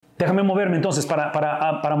Déjame moverme entonces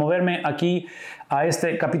para moverme aquí a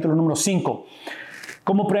este capítulo número 5.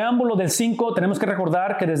 Como preámbulo del 5, tenemos que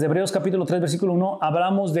recordar que desde Hebreos capítulo 3, versículo 1,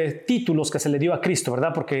 hablamos de títulos que se le dio a Cristo,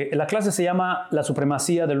 ¿verdad? Porque la clase se llama La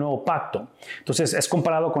supremacía del nuevo pacto. Entonces, es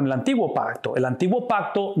comparado con el antiguo pacto. El antiguo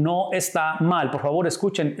pacto no está mal. Por favor,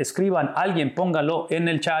 escuchen, escriban, alguien póngalo en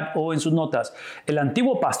el chat o en sus notas. El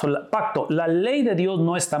antiguo pacto, la ley de Dios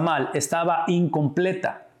no está mal, estaba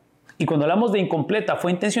incompleta. Y cuando hablamos de incompleta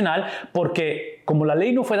fue intencional porque como la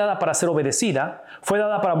ley no fue dada para ser obedecida, fue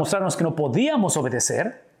dada para mostrarnos que no podíamos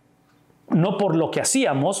obedecer, no por lo que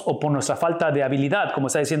hacíamos o por nuestra falta de habilidad, como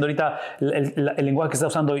está diciendo ahorita el lenguaje que está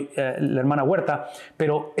usando la hermana Huerta,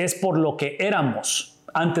 pero es por lo que éramos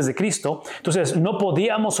antes de Cristo. Entonces no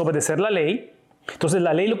podíamos obedecer la ley. Entonces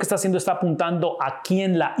la ley lo que está haciendo está apuntando a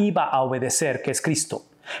quién la iba a obedecer, que es Cristo.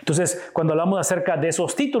 Entonces cuando hablamos acerca de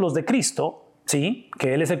esos títulos de Cristo, sí,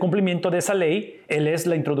 que Él es el cumplimiento de esa ley, Él es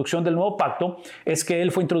la introducción del nuevo pacto, es que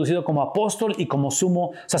Él fue introducido como apóstol y como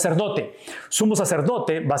sumo sacerdote. Sumo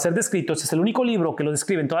sacerdote va a ser descrito, este es el único libro que lo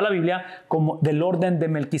describe en toda la Biblia como del orden de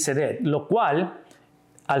Melquisedec, lo cual,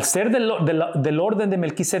 al ser del orden de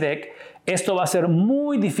Melquisedec, esto va a ser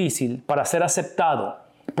muy difícil para ser aceptado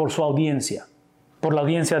por su audiencia. Por la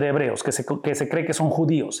audiencia de hebreos, que se cree que son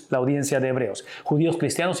judíos, la audiencia de hebreos, judíos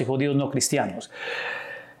cristianos y judíos no cristianos.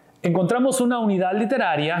 Encontramos una unidad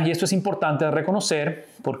literaria, y esto es importante de reconocer,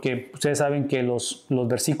 porque ustedes saben que los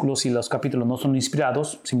versículos y los capítulos no son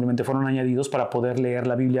inspirados, simplemente fueron añadidos para poder leer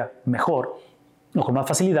la Biblia mejor o con más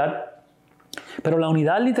facilidad. Pero la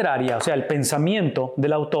unidad literaria, o sea, el pensamiento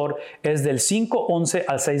del autor es del 5:11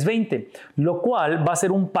 al 6:20, lo cual va a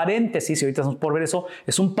ser un paréntesis, y ahorita estamos por ver eso,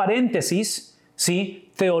 es un paréntesis,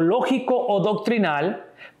 ¿sí?, teológico o doctrinal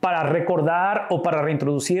para recordar o para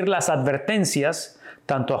reintroducir las advertencias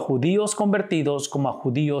tanto a judíos convertidos como a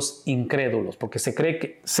judíos incrédulos, porque se cree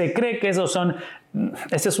que esos son,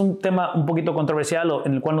 este es un tema un poquito controversial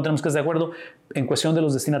en el cual no tenemos que estar de acuerdo en cuestión de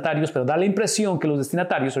los destinatarios, pero da la impresión que los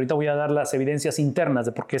destinatarios, ahorita voy a dar las evidencias internas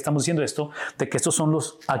de por qué estamos diciendo esto, de que estos son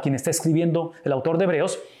los a quien está escribiendo el autor de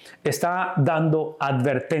Hebreos, está dando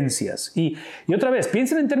advertencias. Y otra vez,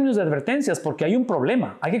 piensen en términos de advertencias porque hay un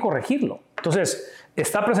problema, hay que corregirlo. Entonces,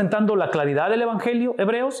 está presentando la claridad del Evangelio,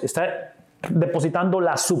 Hebreos, está depositando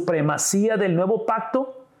la supremacía del nuevo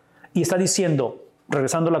pacto y está diciendo,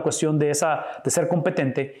 regresando a la cuestión de ser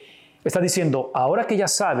competente, está diciendo, ahora que ya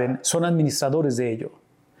saben, son administradores de ello.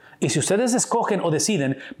 Y si ustedes escogen o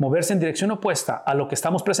deciden moverse en dirección opuesta a lo que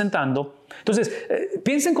estamos presentando, entonces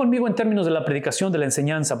piensen conmigo en términos de la predicación, de la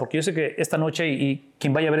enseñanza, porque yo sé que esta noche y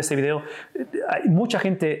quien vaya a ver este video, hay mucha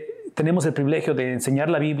gente. Tenemos el privilegio de enseñar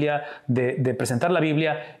la Biblia, de presentar la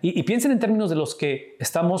Biblia, y piensen en términos de los que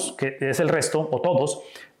estamos, que es el resto, o todos,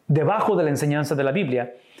 debajo de la enseñanza de la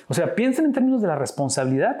Biblia. O sea, piensen en términos de la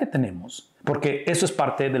responsabilidad que tenemos, porque eso es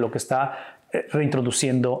parte de lo que está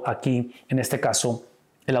reintroduciendo aquí, en este caso,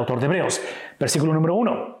 el autor de Hebreos. Versículo número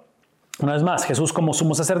 1. Una vez más, Jesús como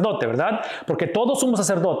sumo sacerdote, ¿verdad? Porque todo sumo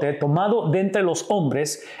sacerdote tomado de entre los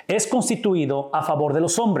hombres es constituido a favor de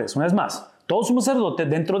los hombres. Una vez más. Todo sumo sacerdote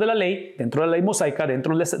dentro de la ley mosaica,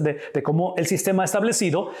 dentro de cómo el sistema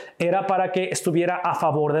establecido, era para que estuviera a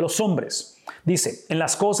favor de los hombres. Dice, en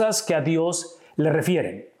las cosas que a Dios le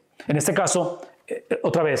refieren. En este caso,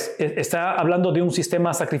 otra vez, está hablando de un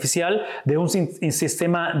sistema sacrificial, de un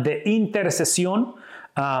sistema de intercesión.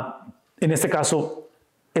 En este caso,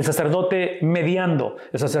 el sacerdote mediando,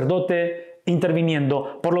 el sacerdote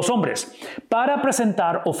interviniendo por los hombres para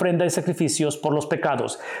presentar ofrenda y sacrificios por los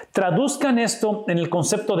pecados. Traduzcan esto en el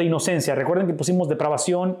concepto de inocencia. Recuerden que pusimos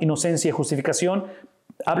depravación, inocencia y justificación.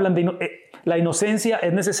 Hablan de la inocencia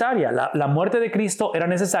es necesaria. La muerte de Cristo era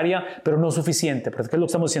necesaria, pero no suficiente. Pero ¿qué es lo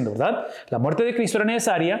que estamos diciendo, verdad? La muerte de Cristo era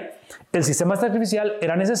necesaria, el sistema sacrificial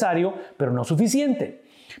era necesario, pero no suficiente.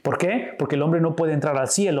 ¿Por qué? Porque el hombre no puede entrar al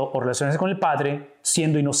cielo o relacionarse con el Padre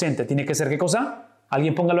siendo inocente. ¿Tiene que ser qué cosa?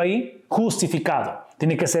 Alguien póngalo ahí, justificado.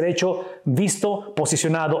 Tiene que ser hecho, visto,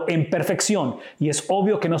 posicionado en perfección. Y es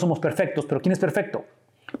obvio que no somos perfectos, pero ¿quién es perfecto?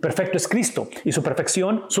 Perfecto es Cristo y su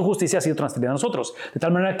perfección, su justicia ha sido transferida a nosotros. De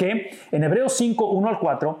tal manera que en Hebreos 5, 1 al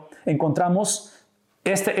 4 encontramos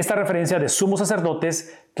esta referencia de sumos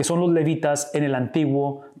sacerdotes que son los levitas en el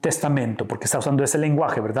Antiguo Testamento, porque está usando ese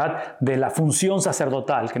lenguaje, ¿verdad? De la función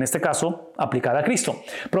sacerdotal, que en este caso aplicada a Cristo.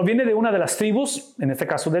 Proviene de una de las tribus, en este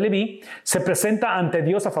caso de Leví, se presenta ante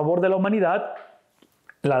Dios a favor de la humanidad,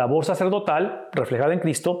 la labor sacerdotal reflejada en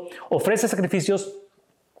Cristo, ofrece sacrificios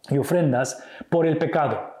y ofrendas por el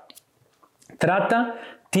pecado. Trata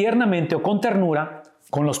tiernamente o con ternura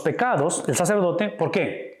con los pecados del sacerdote. ¿Por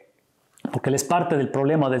qué? porque él es parte del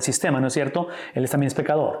problema del sistema, ¿no es cierto? Él también es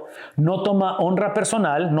pecador. No toma honra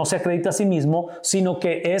personal, no se acredita a sí mismo, sino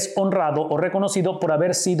que es honrado o reconocido por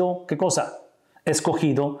haber sido, ¿qué cosa?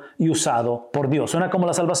 Escogido y usado por Dios. ¿Suena como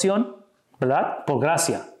la salvación? ¿Verdad? Por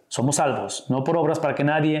gracia. Somos salvos, no por obras para que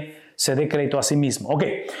nadie se dé crédito a sí mismo. Ok,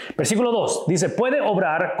 versículo 2 dice, puede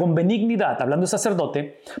obrar con benignidad, hablando de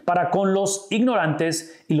sacerdote, para con los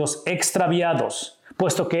ignorantes y los extraviados,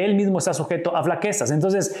 puesto que él mismo está sujeto a flaquezas.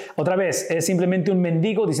 Entonces, otra vez, es simplemente un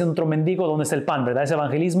mendigo diciendo a otro mendigo dónde está el pan, ¿verdad? Es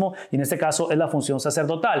evangelismo y en este caso es la función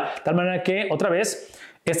sacerdotal. De tal manera que, otra vez,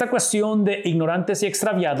 esta cuestión de ignorantes y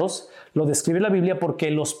extraviados lo describe la Biblia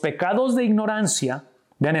porque los pecados de ignorancia,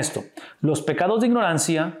 vean esto, los pecados de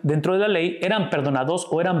ignorancia dentro de la ley eran perdonados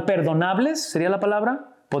o eran perdonables, sería la palabra,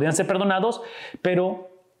 podían ser perdonados,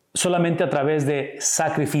 pero solamente a través de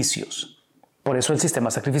sacrificios. Por eso el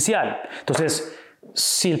sistema sacrificial. Entonces,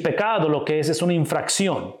 si el pecado lo que es una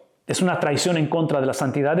infracción, es una traición en contra de la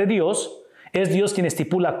santidad de Dios, es Dios quien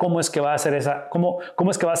estipula cómo es que va a ser cómo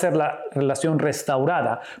es que va a ser la relación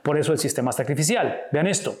restaurada. Por eso el sistema sacrificial. Vean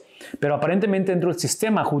esto. Pero aparentemente dentro del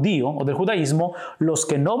sistema judío o del judaísmo, los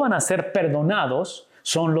que no van a ser perdonados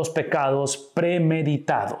son los pecados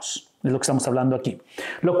premeditados. Es lo que estamos hablando aquí.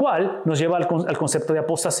 Lo cual nos lleva al concepto de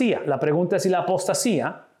apostasía. La pregunta es si la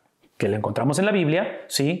apostasía, que la encontramos en la Biblia,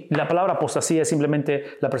 ¿sí? La palabra apostasía es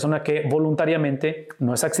simplemente la persona que voluntariamente,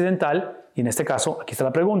 no es accidental, y en este caso, aquí está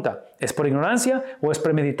la pregunta, ¿es por ignorancia o es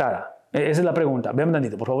premeditada? Esa es la pregunta. Vean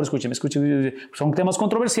tantito, por favor, escúcheme. Son temas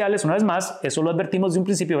controversiales, una vez más, eso lo advertimos de un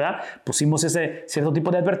principio, ¿verdad? Pusimos ese cierto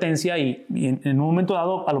tipo de advertencia y en un momento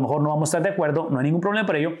dado a lo mejor no vamos a estar de acuerdo, no hay ningún problema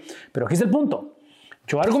por ello, pero aquí está el punto.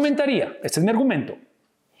 Yo argumentaría, este es mi argumento,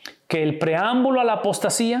 que el preámbulo a la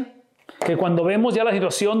apostasía, que cuando vemos ya la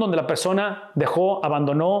situación donde la persona dejó,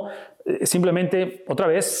 abandonó, simplemente otra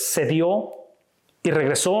vez cedió y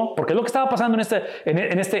regresó, porque es lo que estaba pasando en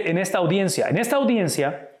esta audiencia. En esta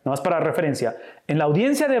audiencia, nada más para referencia, en la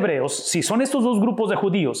audiencia de Hebreos, si son estos dos grupos de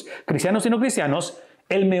judíos, cristianos y no cristianos,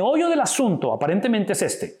 el meollo del asunto aparentemente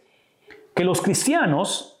es que los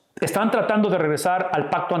cristianos están tratando de regresar al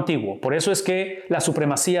pacto antiguo. Por eso es que la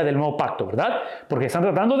supremacía del nuevo pacto, ¿verdad? Porque están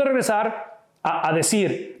tratando de regresar a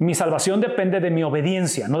decir, mi salvación depende de mi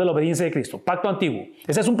obediencia, no de la obediencia de Cristo. Pacto antiguo.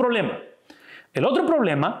 Ese es un problema. El otro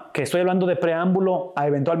problema, que estoy hablando de preámbulo a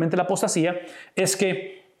eventualmente la apostasía, es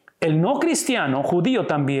que el no cristiano, judío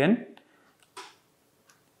también,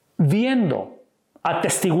 viendo,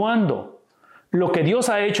 atestiguando lo que Dios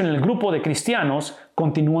ha hecho en el grupo de cristianos,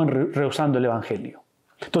 continúan rehusando el evangelio.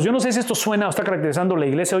 Entonces yo no sé si esto suena o está caracterizando la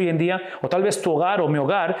iglesia hoy en día, o tal vez tu hogar o mi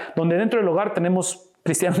hogar, donde dentro del hogar tenemos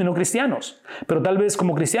cristianos y no cristianos, pero tal vez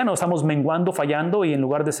como cristianos estamos menguando, fallando y en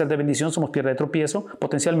lugar de ser de bendición somos piedra de tropiezo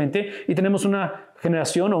potencialmente y tenemos una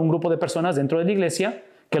generación o un grupo de personas dentro de la iglesia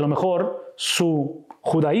que a lo mejor su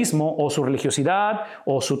judaísmo o su religiosidad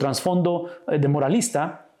o su trasfondo de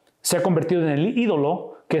moralista se ha convertido en el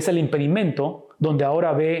ídolo que es el impedimento donde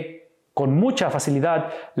ahora ve con mucha facilidad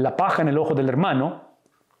la paja en el ojo del hermano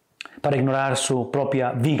para ignorar su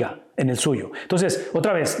propia viga en el suyo. Entonces,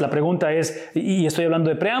 otra vez, la pregunta es, y estoy hablando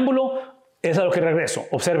de preámbulo, es a lo que regreso.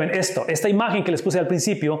 Observen esto, esta imagen que les puse al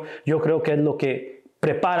principio, yo creo que es lo que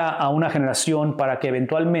prepara a una generación para que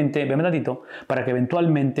eventualmente, véanme tantito, para que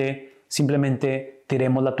eventualmente simplemente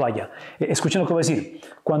tiremos la toalla. Escuchen lo que voy a decir.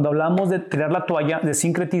 Cuando hablamos de tirar la toalla, de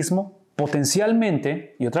sincretismo,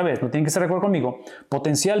 potencialmente, y otra vez, no tienen que estar de acuerdo conmigo,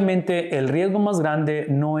 potencialmente el riesgo más grande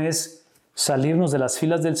no es salirnos de las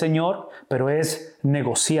filas del Señor, pero es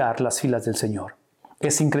negociar las filas del Señor.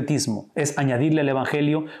 Es sincretismo, es añadirle al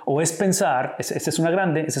evangelio o es pensar, esa es una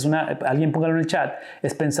grande, alguien póngalo en el chat,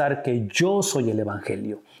 es pensar que yo soy el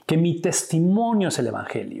evangelio, que mi testimonio es el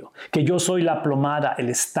evangelio, que yo soy la plomada, el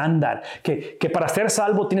estándar, que para ser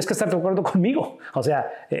salvo tienes que estar de acuerdo conmigo. O sea,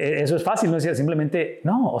 eso es fácil, no es simplemente,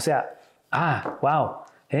 no, o sea, wow.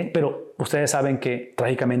 Pero ustedes saben que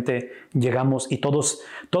trágicamente llegamos y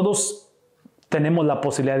todos tenemos la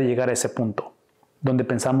posibilidad de llegar a ese punto donde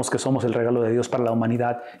pensamos que somos el regalo de Dios para la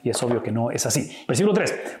humanidad y es obvio que no es así. Versículo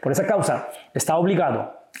 3. Por esa causa está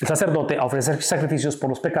obligado el sacerdote a ofrecer sacrificios por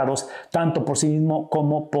los pecados, tanto por sí mismo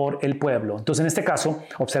como por el pueblo. Entonces, en este caso,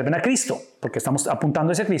 observen a Cristo, porque estamos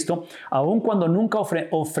apuntando a ese Cristo, aun cuando nunca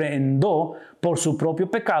ofrendó por su propio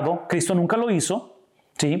pecado, Cristo nunca lo hizo,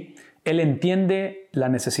 ¿sí? Él entiende la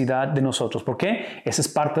necesidad de nosotros. ¿Por qué? Esa es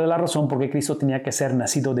parte de la razón por qué Cristo tenía que ser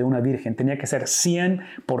nacido de una virgen. Tenía que ser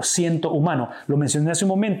 100% humano. Lo mencioné hace un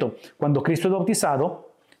momento. Cuando Cristo es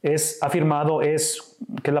bautizado, es afirmado, que es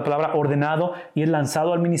la palabra ordenado y es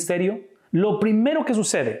lanzado al ministerio. Lo primero que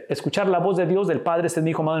sucede, escuchar la voz de Dios, del Padre, este es mi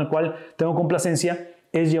Hijo amado en el cual tengo complacencia,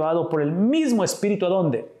 es llevado por el mismo Espíritu ¿a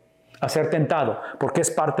dónde? a ser tentado, porque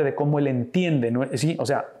es parte de cómo él entiende, ¿no? ¿Sí? O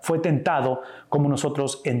sea, fue tentado como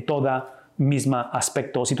nosotros en toda misma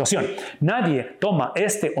aspecto o situación. Nadie toma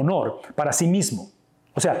este honor para sí mismo.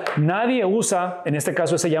 O sea, nadie usa, en este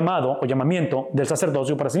caso, ese llamado o llamamiento del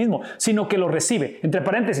sacerdocio para sí mismo, sino que lo recibe. Entre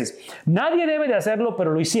paréntesis, nadie debe de hacerlo,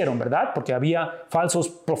 pero lo hicieron, ¿verdad? Porque había falsos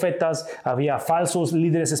profetas, había falsos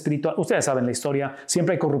líderes espirituales. Ustedes saben la historia,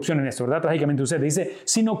 siempre hay corrupción en esto, ¿verdad? Trágicamente usted dice,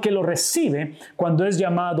 sino que lo recibe cuando es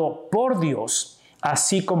llamado por Dios,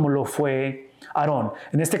 así como lo fue Aarón.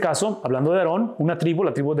 En este caso, hablando de Aarón, una tribu,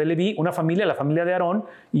 la tribu de Leví, una familia, la familia de Aarón,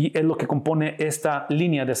 y es lo que compone esta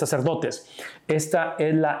línea de sacerdotes. Esta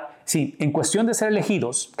es sí, en cuestión de ser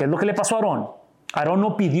elegidos, ¿qué es lo que le pasó a Aarón? Aarón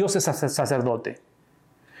no pidió ser sacerdote.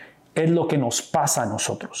 Es lo que nos pasa a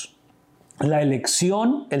nosotros. La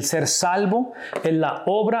elección, el ser salvo, es la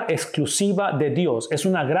obra exclusiva de Dios. Es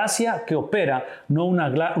una gracia que opera, no una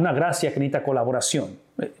gracia que necesita colaboración.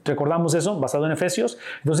 ¿Recordamos eso? Basado en Efesios.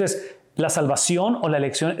 Entonces, la salvación o la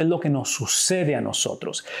elección es lo que nos sucede a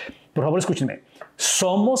nosotros. Por favor, escúchenme.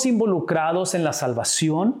 Somos involucrados en la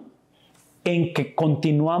salvación en que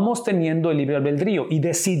continuamos teniendo el libre albedrío y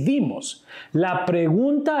decidimos. La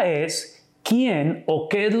pregunta es, ¿quién o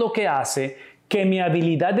qué es lo que hace que mi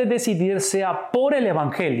habilidad de decidir sea por el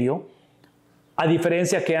Evangelio, a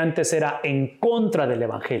diferencia que antes era en contra del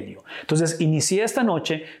Evangelio? Entonces, inicié esta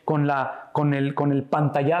noche con el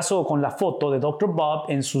pantallazo o con la foto de Dr. Bob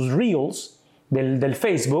en sus Reels del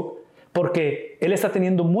Facebook, porque él está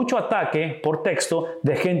teniendo mucho ataque por texto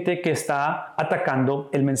de gente que está atacando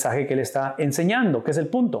el mensaje que él está enseñando, que es el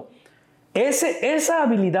punto. Esa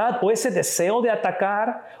habilidad o ese deseo de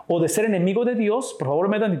atacar o de ser enemigo de Dios, por favor,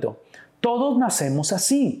 me tantito, todos nacemos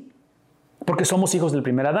así, porque somos hijos del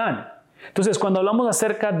primer Adán. Entonces, cuando hablamos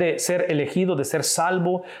acerca de ser elegido, de ser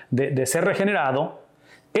salvo, de ser regenerado,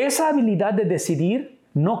 esa habilidad de decidir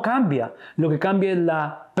no cambia. Lo que cambia es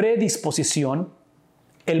la predisposición,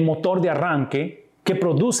 el motor de arranque que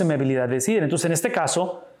produce mi habilidad de decidir. Entonces, en este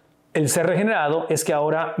caso, el ser regenerado es que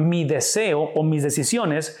ahora mi deseo o mis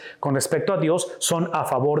decisiones con respecto a Dios son a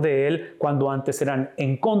favor de Él cuando antes eran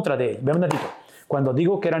en contra de Él. Vean un ratito. Cuando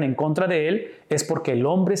digo que eran en contra de Él es porque el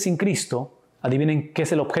hombre sin Cristo, adivinen qué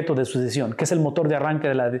es el objeto de su decisión, qué es el motor de arranque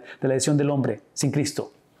de la decisión del hombre sin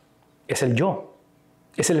Cristo. Es el yo.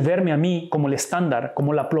 Es el verme a mí como el estándar,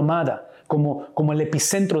 como la plomada, como el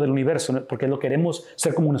epicentro del universo, porque lo queremos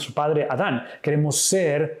ser como nuestro padre Adán. Queremos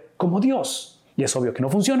ser como Dios. Y es obvio que no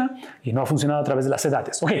funciona y no ha funcionado a través de las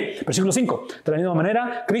edades. Ok, versículo 5. De la misma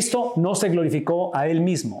manera, Cristo no se glorificó a Él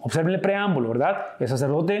mismo. Observen el preámbulo, ¿verdad? El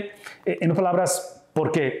sacerdote, en otras palabras,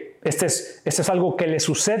 porque este es algo que le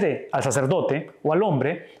sucede al sacerdote o al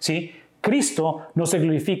hombre, ¿sí? Cristo no se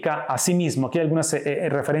glorifica a sí mismo. Aquí hay algunas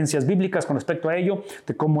referencias bíblicas con respecto a ello,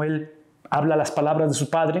 de cómo Él habla las palabras de su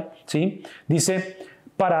Padre, ¿sí? Dice,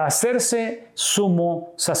 para hacerse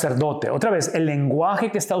sumo sacerdote. Otra vez, el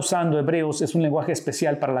lenguaje que está usando Hebreos es un lenguaje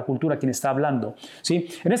especial para la cultura quien está hablando, ¿sí?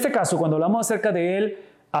 En este caso, cuando hablamos acerca de Él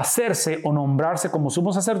hacerse o nombrarse como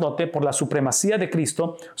sumo sacerdote por la supremacía de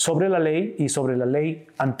Cristo sobre la ley y sobre la ley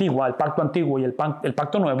antigua, el pacto antiguo y el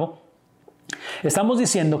pacto nuevo, estamos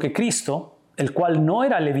diciendo que Cristo, el cual no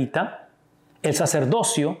era levita, el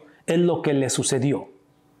sacerdocio es lo que le sucedió,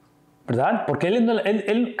 ¿verdad? Porque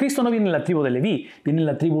Cristo no viene en la tribu de Leví, viene en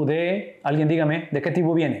la tribu de, alguien dígame, ¿de qué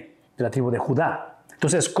tribu viene? De la tribu de Judá.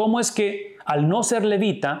 Entonces, ¿cómo es que al no ser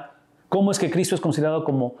levita, cómo es que Cristo es considerado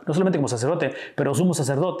como, no solamente como sacerdote, pero sumo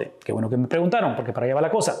sacerdote? Qué bueno que me preguntaron, porque para allá va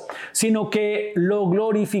la cosa. Sino que lo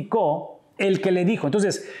glorificó el que le dijo.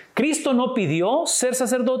 Entonces, Cristo no pidió ser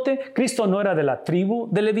sacerdote, Cristo no era de la tribu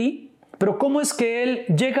de Leví, pero ¿cómo es que Él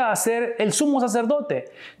llega a ser el sumo sacerdote?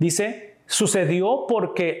 Dice, sucedió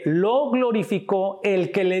porque lo glorificó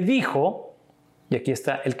el que le dijo, y aquí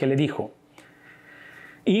está el que le dijo,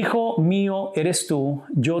 Hijo mío eres tú,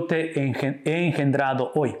 yo te he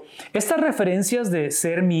engendrado hoy. Estas referencias de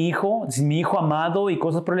ser mi hijo amado y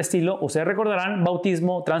cosas por el estilo, ustedes recordarán,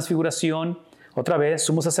 bautismo, transfiguración, otra vez,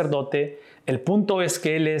 sumo sacerdote. El punto es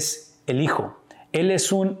que Él es el Hijo. Él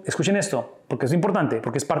es escuchen esto, porque es importante,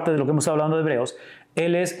 porque es parte de lo que hemos estado hablando de Hebreos.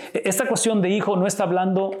 Esta cuestión de hijo no está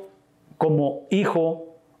hablando como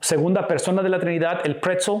hijo, segunda persona de la Trinidad, el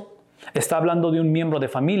pretzel. Está hablando de un miembro de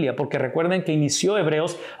familia, porque recuerden que inició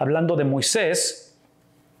Hebreos hablando de Moisés,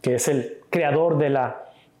 que es el creador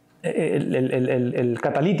el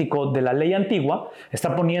catalítico de la ley antigua.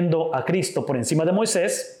 Está poniendo a Cristo por encima de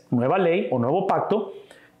Moisés, nueva ley o nuevo pacto,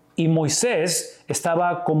 y Moisés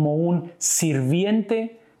estaba como un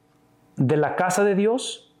sirviente de la casa de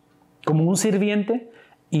Dios, como un sirviente,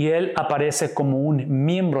 y él aparece como un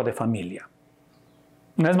miembro de familia.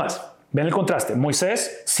 Una vez más, Ven el contraste.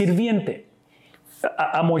 Moisés, sirviente.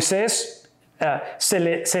 A Moisés se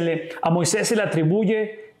le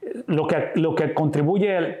atribuye, lo que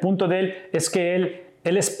contribuye al punto de él es que él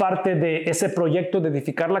es parte de ese proyecto de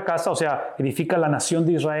edificar la casa, o sea, edifica la nación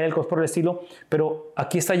de Israel, cosas por el estilo, pero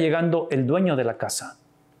aquí está llegando el dueño de la casa.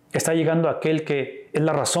 Está llegando aquel que es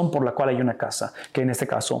la razón por la cual hay una casa, que en este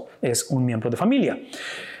caso es un miembro de familia.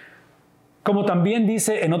 Como también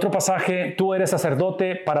dice en otro pasaje, tú eres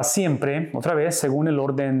sacerdote para siempre, otra vez, según el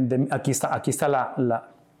orden de... Aquí está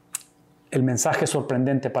el mensaje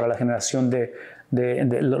sorprendente para la generación de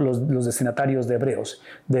los destinatarios de Hebreos,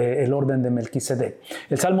 del orden de Melquisedec.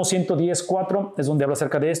 El Salmo 110:4 es donde habla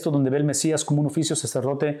acerca de esto, donde ve el Mesías como un oficio,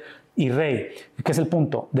 sacerdote y rey. ¿Qué es el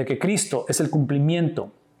punto? De que Cristo es el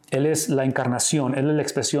cumplimiento. Él es la encarnación, Él es la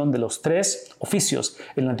expresión de los 3 oficios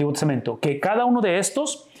en el Antiguo Testamento, que cada uno de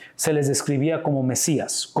estos se les describía como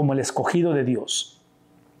Mesías, como el escogido de Dios,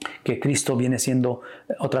 que Cristo viene siendo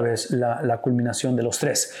otra vez la culminación de los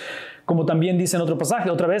 3. Como también dice en otro pasaje,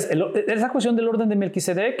 otra vez, esa cuestión del orden de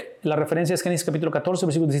Melquisedec, la referencia es Génesis capítulo 14,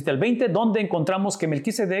 versículos 17 al 20, donde encontramos que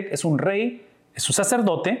Melquisedec es un rey, es un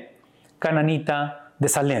sacerdote cananita de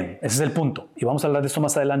Salem. Ese es el punto. Y vamos a hablar de esto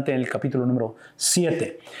más adelante en el capítulo número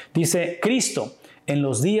 7. Dice, Cristo en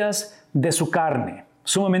los días de su carne.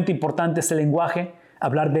 Sumamente importante este lenguaje,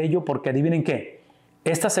 hablar de ello, porque adivinen qué.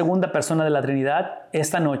 Esta segunda persona de la Trinidad,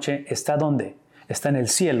 esta noche, ¿está dónde? Está en el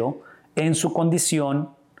cielo, en su condición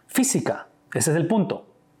física. Ese es el punto.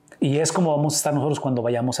 Y es como vamos a estar nosotros cuando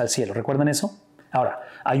vayamos al cielo. ¿Recuerdan eso? Ahora,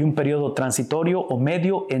 hay un periodo transitorio o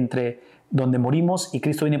medio entre donde morimos y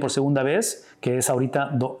Cristo viene por segunda vez, que es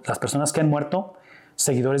ahorita las personas que han muerto,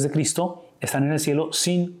 seguidores de Cristo, están en el cielo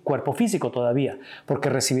sin cuerpo físico todavía, porque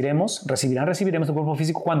recibiremos el cuerpo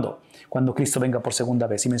físico ¿cuándo? Cuando Cristo venga por segunda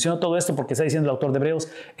vez. Y menciono todo esto porque está diciendo el autor de Hebreos,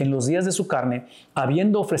 en los días de su carne,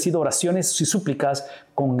 habiendo ofrecido oraciones y súplicas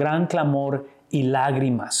con gran clamor y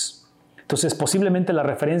lágrimas. Entonces, posiblemente la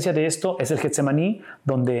referencia de esto es el Getsemaní,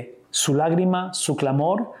 donde su lágrima, su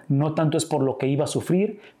clamor, no tanto es por lo que iba a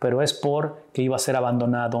sufrir, pero es por que iba a ser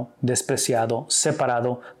abandonado, despreciado,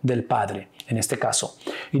 separado del Padre, en este caso.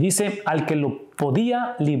 Y dice, al que lo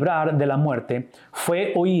podía librar de la muerte,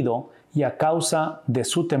 fue oído y a causa de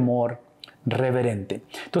su temor reverente.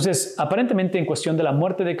 Entonces, aparentemente en cuestión de la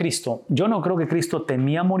muerte de Cristo, yo no creo que Cristo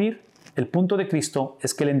temía morir. El punto de Cristo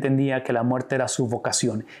es que él entendía que la muerte era su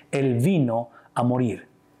vocación. Él vino a morir.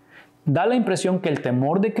 Da la impresión que el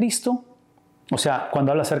temor de Cristo, o sea,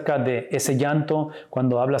 cuando habla acerca de ese llanto,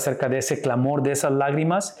 cuando habla acerca de ese clamor, de esas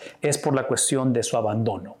lágrimas, es por la cuestión de su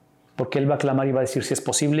abandono. Porque él va a clamar y va a decir, si es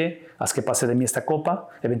posible, haz que pase de mí esta copa.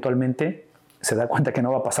 Eventualmente se da cuenta que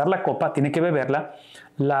no va a pasar la copa, tiene que beberla.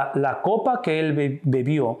 La copa que él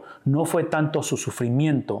bebió no fue tanto su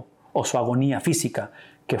sufrimiento o su agonía física,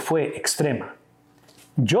 que fue extrema.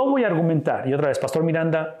 Yo voy a argumentar, y otra vez, Pastor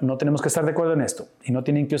Miranda, no tenemos que estar de acuerdo en esto, y no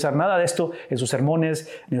tienen que usar nada de esto en sus sermones,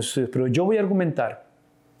 pero yo voy a argumentar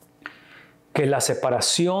que la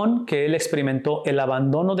separación que él experimentó, el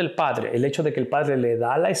abandono del Padre, el hecho de que el Padre le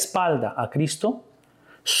da la espalda a Cristo,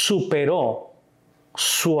 superó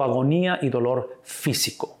su agonía y dolor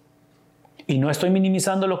físico. Y no estoy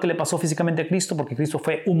minimizando lo que le pasó físicamente a Cristo, porque Cristo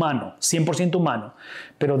fue humano, 100% humano,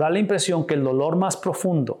 pero da la impresión que el dolor más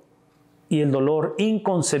profundo y el dolor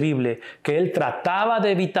inconcebible que él trataba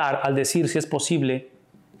de evitar al decir, si es posible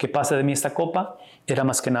que pase de mí esta copa, era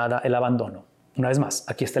más que nada el abandono. Una vez más,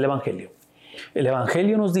 aquí está el Evangelio. El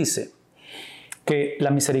Evangelio nos dice que la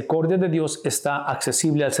misericordia de Dios está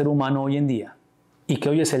accesible al ser humano hoy en día y que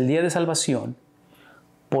hoy es el día de salvación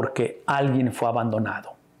porque alguien fue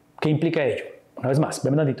abandonado. ¿Qué implica ello? Una vez más,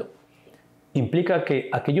 ven un ratito. Implica que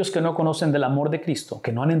aquellos que no conocen del amor de Cristo,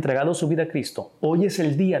 que no han entregado su vida a Cristo, hoy es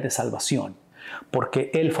el día de salvación,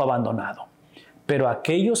 porque Él fue abandonado. Pero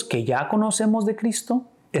aquellos que ya conocemos de Cristo,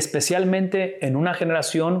 especialmente en una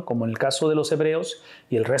generación, como en el caso de los hebreos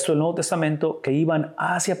y el resto del Nuevo Testamento, que iban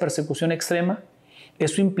hacia persecución extrema,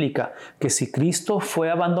 eso implica que si Cristo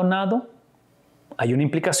fue abandonado, hay una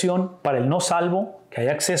implicación para el no salvo, que hay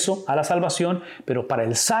acceso a la salvación, pero para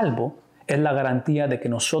el salvo, es la garantía de que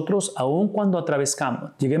nosotros, aun cuando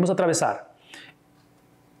lleguemos a atravesar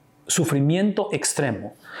sufrimiento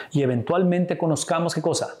extremo y eventualmente conozcamos, ¿qué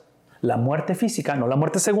cosa? La muerte física, no la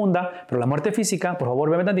muerte segunda, pero la muerte física, por favor,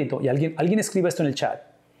 véame tantito, y alguien escribe esto en el chat.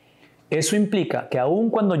 Eso implica que aun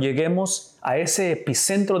cuando lleguemos a ese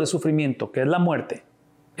epicentro de sufrimiento, que es la muerte,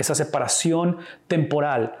 esa separación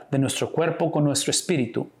temporal de nuestro cuerpo con nuestro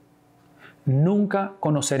espíritu, nunca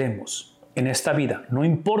conoceremos en esta vida, no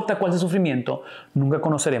importa cuál sea el sufrimiento, nunca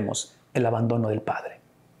conoceremos el abandono del Padre.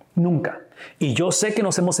 Nunca. Y yo sé que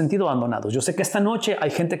nos hemos sentido abandonados. Yo sé que esta noche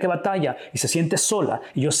hay gente que batalla y se siente sola.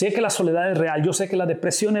 Y yo sé que la soledad es real. Yo sé que la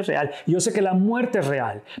depresión es real. Y yo sé que la muerte es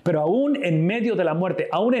real. Pero aún en medio de la muerte,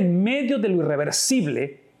 aún en medio de lo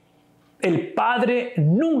irreversible, el Padre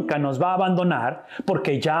nunca nos va a abandonar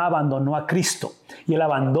porque ya abandonó a Cristo. Y el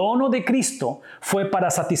abandono de Cristo fue para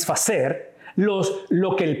satisfacer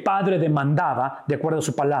lo que el Padre demandaba de acuerdo a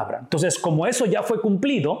su palabra. Entonces, como eso ya fue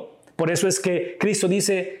cumplido, por eso es que Cristo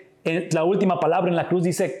dice, la última palabra en la cruz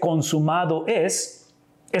dice, consumado es.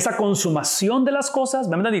 Esa consumación de las cosas,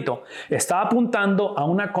 bendito, está apuntando a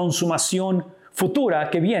una consumación futura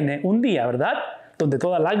que viene un día, ¿verdad? Donde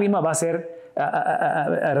toda lágrima va a ser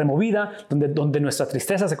removida, donde nuestra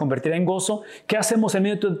tristeza se convertirá en gozo. ¿Qué hacemos en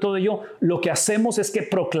medio de todo ello? Lo que hacemos es que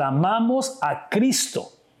proclamamos a Cristo.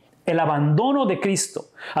 El abandono de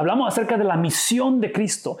Cristo. Hablamos acerca de la misión de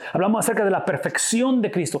Cristo. Hablamos acerca de la perfección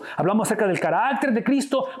de Cristo. Hablamos acerca del carácter de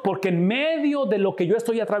Cristo, porque en medio de lo que yo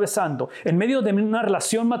estoy atravesando, en medio de una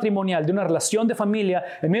relación matrimonial, de una relación de familia,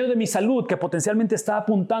 en medio de mi salud que potencialmente está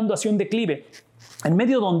apuntando hacia un declive, en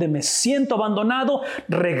medio donde me siento abandonado,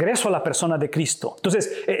 regreso a la persona de Cristo.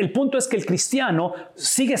 Entonces, el punto es que el cristiano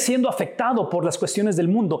sigue siendo afectado por las cuestiones del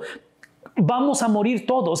mundo. Vamos a morir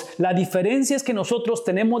todos. La diferencia es que nosotros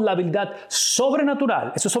tenemos la habilidad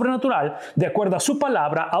sobrenatural, eso es sobrenatural, de acuerdo a su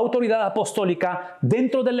palabra, autoridad apostólica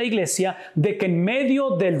dentro de la iglesia, de que en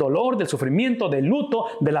medio del dolor, del sufrimiento, del luto,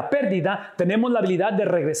 de la pérdida, tenemos la habilidad de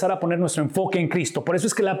regresar a poner nuestro enfoque en Cristo. Por eso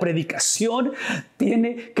es que la predicación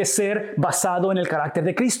tiene que ser basado en el carácter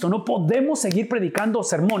de Cristo. No podemos seguir predicando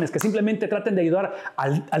sermones que simplemente traten de ayudar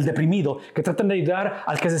al deprimido, que traten de ayudar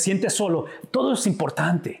al que se siente solo. Todo es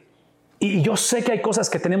importante. Y yo sé que hay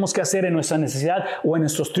cosas que tenemos que hacer en nuestra necesidad o en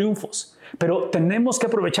nuestros triunfos, pero tenemos que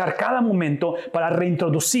aprovechar cada momento para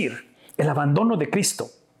reintroducir el abandono de Cristo,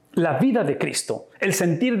 la vida de Cristo, el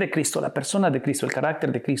sentir de Cristo, la persona de Cristo, el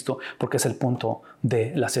carácter de Cristo, porque es el punto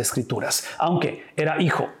de las Escrituras. Aunque era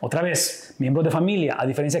hijo, otra vez, miembro de familia, a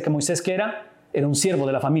diferencia que Moisés, que era un siervo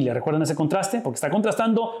de la familia. ¿Recuerdan ese contraste? Porque está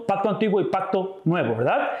contrastando pacto antiguo y pacto nuevo,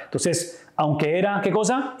 ¿verdad? Entonces, aunque era, ¿qué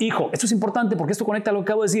cosa? Hijo. Esto es importante porque esto conecta a lo que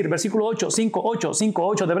acabo de decir. Versículo 8,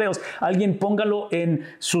 5:8 de Hebreos. Alguien póngalo en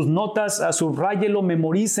sus notas, subráyelo,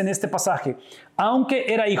 memoricen este pasaje. Aunque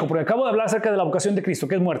era hijo, porque acabo de hablar acerca de la vocación de Cristo,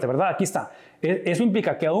 que es muerte, ¿verdad? Aquí está. Eso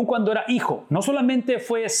implica que aun cuando era hijo, no solamente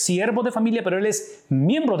fue siervo de familia, pero él es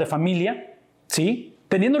miembro de familia, ¿sí?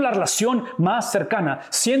 Teniendo la relación más cercana,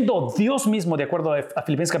 siendo Dios mismo, de acuerdo a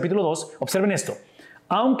Filipenses capítulo 2, observen esto.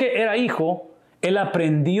 Aunque era hijo, él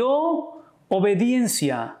aprendió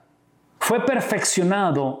obediencia, fue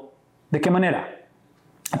perfeccionado. ¿De qué manera?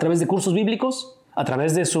 ¿A través de cursos bíblicos? ¿A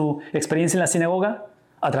través de su experiencia en la sinagoga?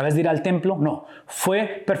 ¿A través de ir al templo? No,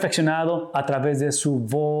 fue perfeccionado a través de su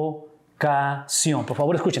vocación. Por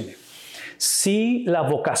favor, escúchenme. Si la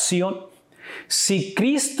vocación, si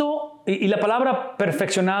Cristo... Y la palabra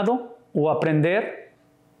perfeccionado o aprender,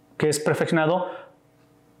 que es perfeccionado,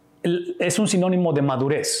 es un sinónimo de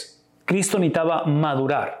madurez. Cristo necesitaba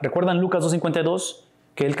madurar. ¿Recuerdan Lucas 2:52?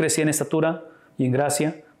 Que él crecía en estatura y en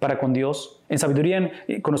gracia para con Dios, en sabiduría,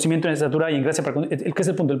 en conocimiento, en estatura y en gracia para con Dios. ¿Qué es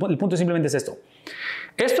el punto? El punto simplemente es esto.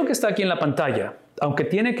 Esto que está aquí en la pantalla, aunque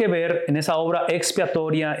tiene que ver en esa obra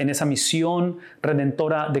expiatoria, en esa misión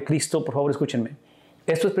redentora de Cristo, por favor escúchenme.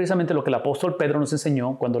 Esto es precisamente lo que el apóstol Pedro nos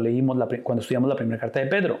enseñó cuando estudiamos la primera carta de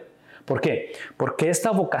Pedro. ¿Por qué? Porque esta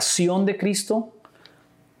vocación de Cristo,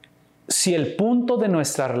 si el punto de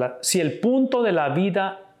la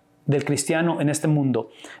vida del cristiano en este mundo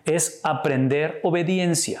es aprender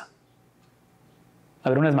obediencia. A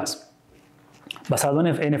ver, una vez más. Basado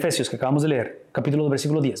en Efesios, que acabamos de leer, capítulo 2,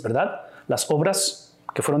 versículo 10, ¿verdad? Las obras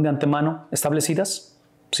que fueron de antemano establecidas,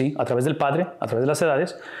 ¿sí? A través del Padre, a través de las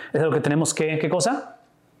edades, es lo que tenemos que, ¿qué cosa?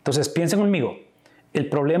 Entonces, piensen conmigo. El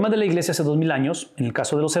problema de la iglesia hace 2000 años, en el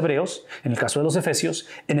caso de los hebreos, en el caso de los efesios,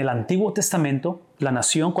 en el Antiguo Testamento, la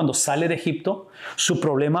nación cuando sale de Egipto, su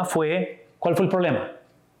problema fue, ¿cuál fue el problema?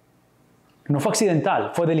 No fue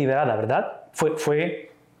accidental, fue deliberada, ¿verdad? Fue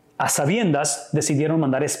a sabiendas decidieron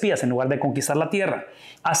mandar espías en lugar de conquistar la tierra.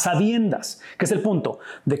 A sabiendas, que es el punto,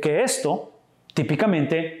 de que esto...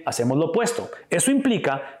 Típicamente hacemos lo opuesto. Eso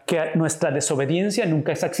implica que nuestra desobediencia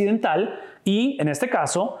nunca es accidental y en este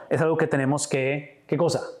caso es algo que tenemos que, ¿qué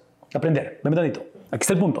cosa? Aprender. Ven tantito. Aquí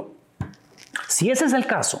está el punto. Si ese es el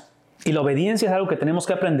caso y la obediencia es algo que tenemos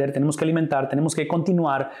que aprender, tenemos que alimentar, tenemos que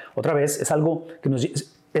continuar, otra vez es algo que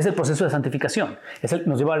es el proceso de santificación.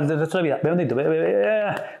 Nos lleva al resto de la vida. Ven tantito.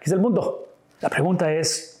 Aquí está el punto. La pregunta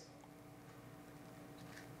es,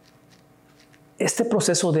 este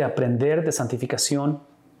proceso de aprender de santificación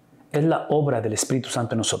es la obra del Espíritu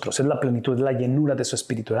Santo en nosotros, es la plenitud, es la llenura de su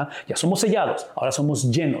Espíritu, ¿verdad? Ya somos sellados, ahora somos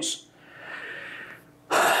llenos.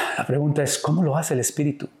 La pregunta es, ¿cómo lo hace el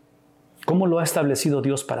Espíritu? ¿Cómo lo ha establecido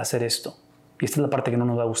Dios para hacer esto? Y esta es la parte que no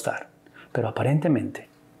nos va a gustar. Pero aparentemente,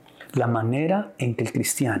 la manera en que el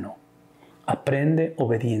cristiano aprende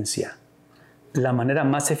obediencia, la manera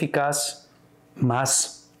más eficaz, no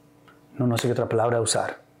sé qué otra palabra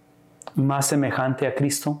usar, más semejante a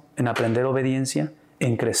Cristo en aprender obediencia,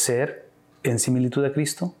 en crecer en similitud de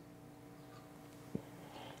Cristo,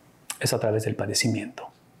 es a través del padecimiento.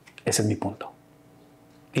 Ese es mi punto.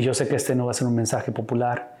 Y yo sé que este no va a ser un mensaje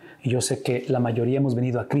popular, y yo sé que la mayoría hemos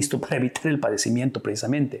venido a Cristo para evitar el padecimiento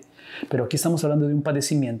precisamente. Pero aquí estamos hablando de un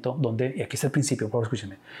padecimiento donde, y aquí está el principio, por favor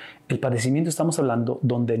escúchenme, el padecimiento estamos hablando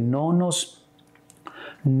donde no nos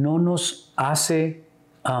hace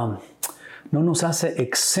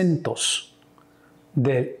exentos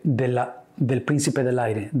del príncipe del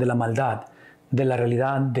aire, de la maldad, de la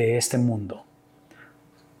realidad de este mundo.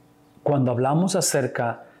 Cuando hablamos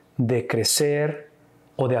acerca de crecer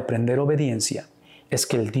o de aprender obediencia, es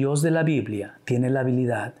que el Dios de la Biblia tiene la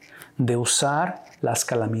habilidad de usar las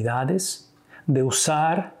calamidades, de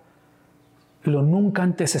usar lo nunca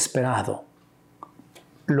antes esperado.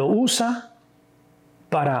 Lo usa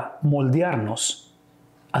para moldearnos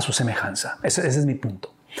a su semejanza. Ese es mi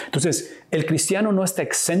punto. Entonces, el cristiano no está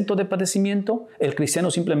exento de padecimiento, el cristiano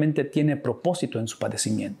simplemente tiene propósito en su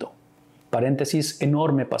padecimiento. Paréntesis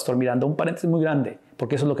enorme, Pastor Miranda, un paréntesis muy grande,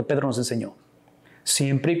 porque eso es lo que Pedro nos enseñó.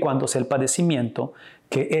 Siempre y cuando sea el padecimiento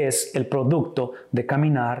que es el producto de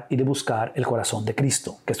caminar y de buscar el corazón de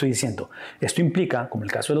Cristo. ¿Qué estoy diciendo? Esto implica, como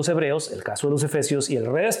el caso de los Hebreos, el caso de los Efesios y el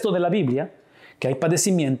resto de la Biblia, que hay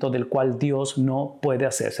padecimiento del cual Dios no puede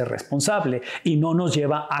hacerse responsable y no nos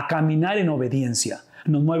lleva a caminar en obediencia,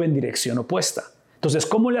 nos mueve en dirección opuesta. Entonces,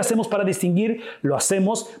 ¿cómo le hacemos para distinguir? Lo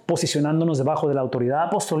hacemos posicionándonos debajo de la autoridad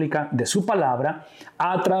apostólica de su palabra.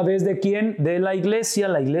 ¿A través de quién? De la iglesia.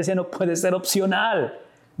 La iglesia no puede ser opcional.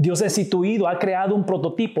 Dios ha instituido, ha creado un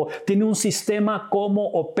prototipo, tiene un sistema cómo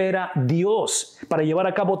opera Dios para llevar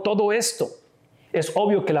a cabo todo esto. Es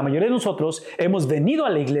obvio que la mayoría de nosotros hemos venido a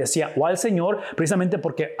la iglesia o al Señor precisamente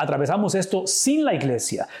porque atravesamos esto sin la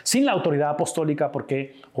iglesia, sin la autoridad apostólica,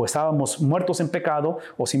 porque o estábamos muertos en pecado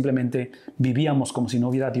o simplemente vivíamos como si no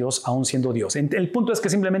hubiera Dios, aún siendo Dios. El punto es que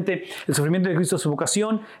simplemente el sufrimiento de Cristo es su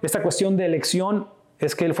vocación, esta cuestión de elección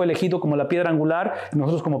es que Él fue elegido como la piedra angular,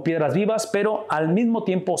 nosotros como piedras vivas, pero al mismo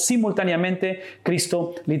tiempo, simultáneamente,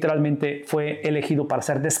 Cristo literalmente fue elegido para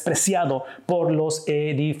ser despreciado por los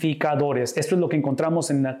edificadores. Esto es lo que encontramos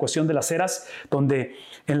en la cuestión de las eras, donde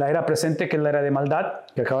en la era presente, que es la era de maldad,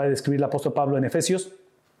 que acaba de describir el apóstol Pablo en Efesios,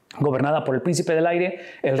 gobernada por el príncipe del aire,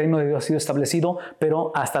 el reino de Dios ha sido establecido,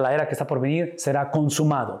 pero hasta la era que está por venir será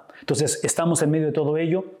consumado. Entonces, estamos en medio de todo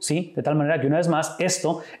ello, ¿sí? De tal manera que una vez más,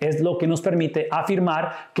 esto es lo que nos permite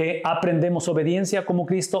afirmar que aprendemos obediencia como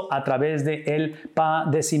Cristo a través del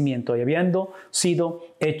padecimiento y habiendo sido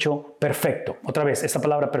hecho perfecto. Otra vez, esta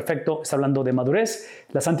palabra perfecto está hablando de madurez.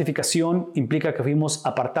 La santificación implica que fuimos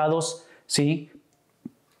apartados, ¿sí?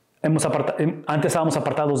 Antes estábamos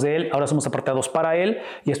apartados de Él, ahora somos apartados para Él,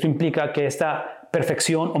 y esto implica que esta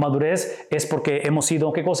perfección o madurez es porque hemos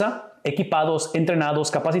sido, ¿qué cosa? Equipados,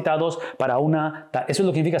 entrenados, capacitados para una... Eso es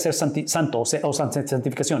lo que significa ser santo o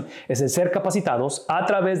santificación. Es el ser capacitados a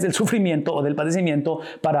través del sufrimiento o del padecimiento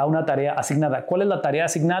para una tarea asignada. ¿Cuál es la tarea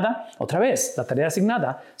asignada? Otra vez, la tarea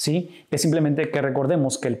asignada, ¿sí? Es simplemente que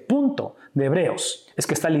recordemos que el punto de Hebreos es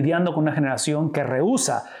que está lidiando con una generación que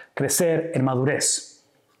rehúsa crecer en madurez.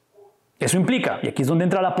 Eso implica, y aquí es donde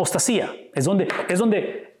entra la apostasía,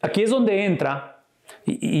 aquí es donde entra,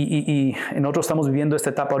 y nosotros estamos viviendo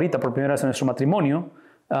esta etapa ahorita por primera vez en nuestro matrimonio,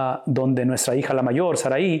 donde nuestra hija la mayor,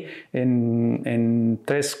 Saraí, en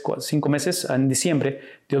 5 meses, en diciembre,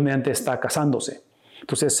 Dios mediante está casándose.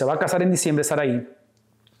 Entonces se va a casar en diciembre Saraí,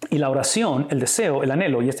 y la oración, el deseo, el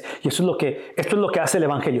anhelo, y esto es lo que hace el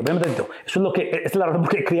Evangelio. Esta es la razón por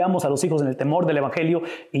que criamos a los hijos en el temor del Evangelio,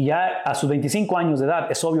 y ya a sus 25 años de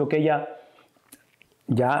edad es obvio que ella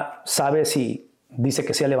ya sabe si dice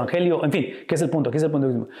que sí al Evangelio. En fin, ¿qué es el punto?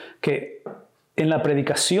 Que en la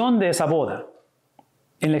predicación de esa boda,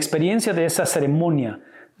 en la experiencia de esa ceremonia,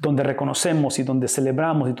 donde reconocemos y donde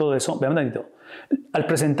celebramos y todo eso, vean un momentito. Al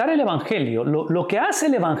presentar el Evangelio, lo que hace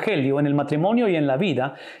el Evangelio en el matrimonio y en la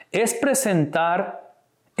vida es presentar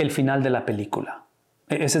el final de la película.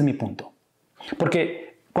 Ese es mi punto.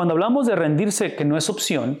 Porque cuando hablamos de rendirse, que no es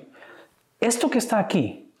opción, esto que está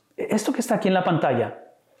aquí en la pantalla,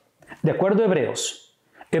 de acuerdo a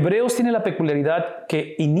Hebreos tiene la peculiaridad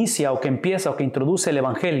que inicia o que empieza o que introduce el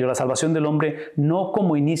Evangelio, la salvación del hombre, no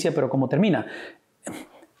como inicia pero como termina.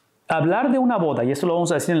 hablar de una boda, y esto lo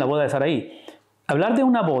vamos a decir en la boda de Saraí, hablar de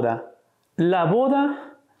una boda, la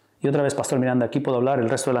boda, y otra vez, Pastor Miranda, aquí puedo hablar el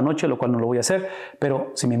resto de la noche, lo cual no lo voy a hacer,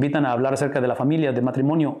 pero si me invitan a hablar acerca de la familia, de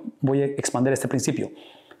matrimonio, voy a expandir este principio.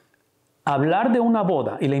 Hablar de una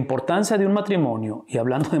boda y la importancia de un matrimonio, y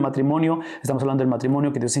hablando de matrimonio, estamos hablando del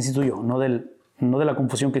matrimonio que Dios instituyó, no de la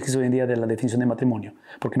confusión que existe hoy en día de la definición de matrimonio,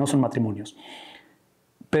 porque no son matrimonios.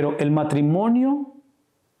 Pero el matrimonio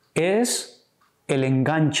es el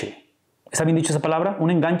enganche. ¿Está bien dicho esa palabra? Un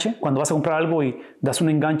enganche. Cuando vas a comprar algo y das un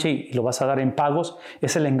enganche y lo vas a dar en pagos,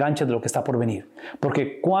 es el enganche de lo que está por venir.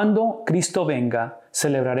 Porque cuando Cristo venga,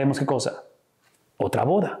 celebraremos ¿qué cosa? Otra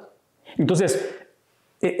boda. Entonces,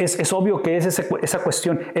 es obvio que es esa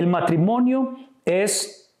cuestión. El matrimonio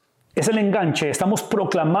es el enganche. Estamos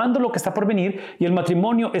proclamando lo que está por venir y el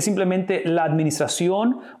matrimonio es simplemente la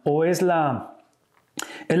administración o es la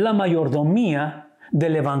mayordomía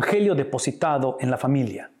del evangelio depositado en la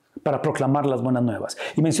familia para proclamar las buenas nuevas.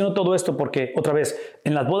 Y menciono todo esto porque, otra vez,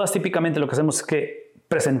 en las bodas típicamente lo que hacemos es que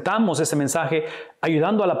presentamos ese mensaje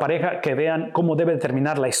ayudando a la pareja que vean cómo debe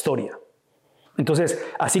terminar la historia. Entonces,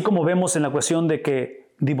 así como vemos en la cuestión de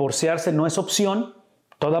que divorciarse no es opción,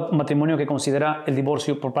 todo matrimonio que considera el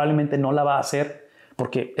divorcio probablemente no la va a hacer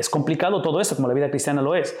porque es complicado todo esto, como la vida cristiana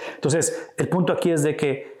lo es. Entonces, el punto aquí es de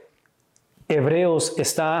que Hebreos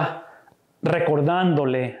está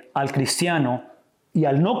recordándole al cristiano y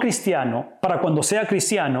al no cristiano, para cuando sea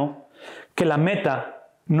cristiano, que la meta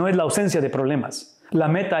no es la ausencia de problemas. La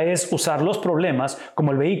meta es usar los problemas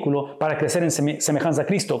como el vehículo para crecer en semejanza a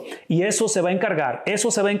Cristo. Y eso se va a encargar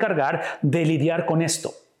de lidiar con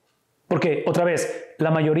esto. Porque, otra vez,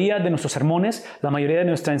 la mayoría de nuestros sermones, la mayoría de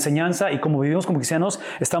nuestra enseñanza y como vivimos como cristianos,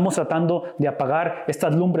 estamos tratando de apagar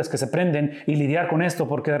estas lumbres que se prenden y lidiar con esto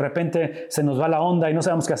porque de repente se nos va la onda y no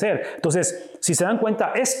sabemos qué hacer. Entonces, si se dan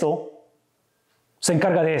cuenta, esto se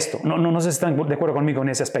encarga de esto. No sé si están de acuerdo conmigo en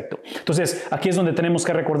ese aspecto. Entonces, aquí es donde tenemos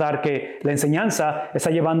que recordar que la enseñanza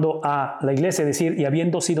está llevando a la iglesia a decir, y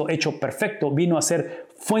habiendo sido hecho perfecto, vino a ser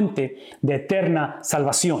fuente de eterna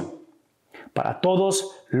salvación para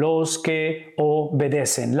todos los que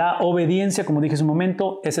obedecen. La obediencia, como dije hace un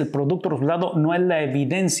momento, es el producto, resultado, no es la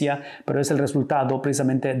evidencia, pero es el resultado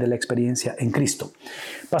precisamente de la experiencia en Cristo.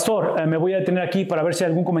 Pastor, me voy a detener aquí para ver si hay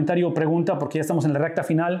algún comentario o pregunta, porque ya estamos en la recta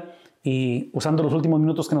final y usando los últimos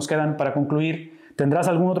minutos que nos quedan para concluir. ¿Tendrás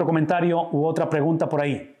algún otro comentario u otra pregunta por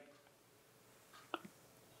ahí?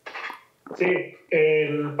 Sí,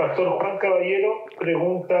 el pastor Juan Caballero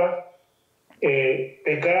pregunta,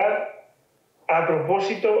 ¿pecar a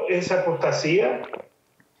propósito es apostasía?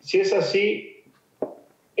 Si es así,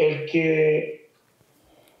 el que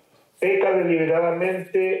peca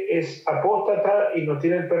deliberadamente es apóstata y no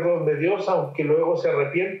tiene el perdón de Dios, aunque luego se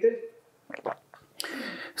arrepiente.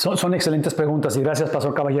 Son excelentes preguntas y gracias,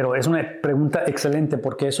 Pastor Caballero. Es una pregunta excelente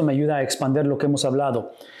porque eso me ayuda a expandir lo que hemos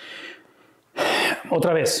hablado.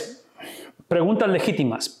 Otra vez, preguntas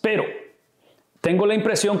legítimas, pero tengo la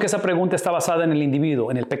impresión que esa pregunta está basada en el individuo,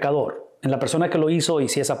 en el pecador, en la persona que lo hizo y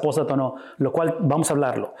si es apóstata o no, lo cual vamos a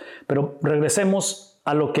hablarlo. Pero regresemos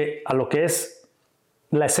a lo que es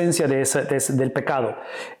la esencia del pecado.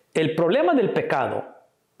 El problema del pecado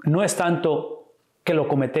no es tanto que lo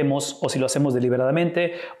cometemos o si lo hacemos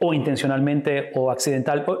deliberadamente o intencionalmente o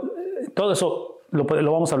accidental. Todo eso lo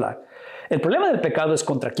vamos a hablar. El problema del pecado es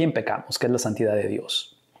contra quién pecamos, que es la santidad de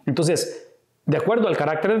Dios. Entonces, de acuerdo al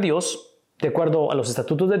carácter de Dios, de acuerdo a los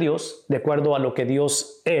estatutos de Dios, de acuerdo a lo que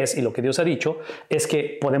Dios es y lo que Dios ha dicho, es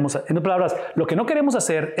que podemos, en otras palabras, lo que no queremos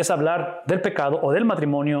hacer es hablar del pecado o del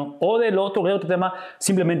matrimonio o del otro tema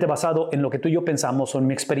simplemente basado en lo que tú y yo pensamos o en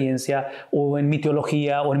mi experiencia o en mi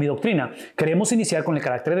teología o en mi doctrina. Queremos iniciar con el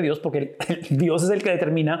carácter de Dios porque Dios es el que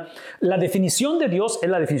determina. La definición de Dios es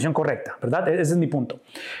la definición correcta, ¿verdad? Ese es mi punto.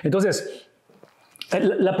 Entonces,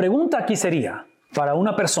 la pregunta aquí sería, para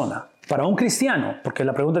una persona, para un cristiano, porque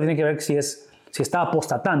la pregunta tiene que ver si está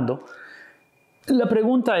apostatando, la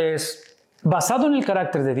pregunta es, basado en el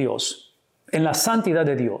carácter de Dios, en la santidad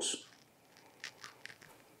de Dios,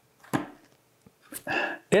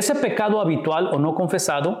 ese pecado habitual o no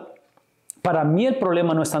confesado, para mí el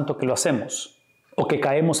problema no es tanto que lo hacemos o que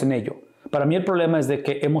caemos en ello. Para mí el problema es de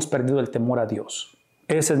que hemos perdido el temor a Dios.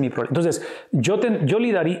 Ese es mi problema. Entonces,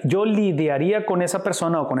 yo lidiaría con esa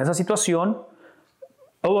persona o con esa situación.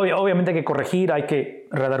 Obviamente hay que corregir, hay que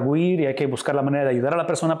redarguir y hay que buscar la manera de ayudar a la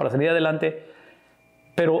persona para salir adelante.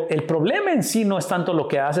 Pero el problema en sí no es tanto lo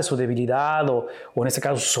que hace su debilidad o en este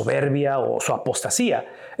caso su soberbia o su apostasía.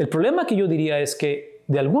 El problema que yo diría es que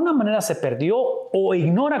de alguna manera se perdió o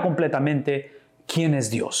ignora completamente quién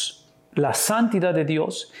es Dios. la santidad de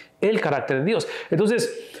Dios, el carácter de Dios.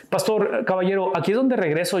 Entonces, Pastor Caballero, aquí es donde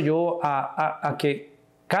regreso yo a que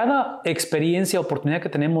cada experiencia, oportunidad que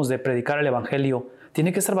tenemos de predicar el Evangelio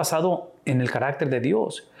tiene que estar basado en el carácter de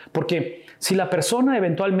Dios. Porque si la persona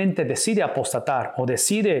eventualmente decide apostatar o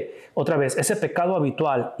decide otra vez ese pecado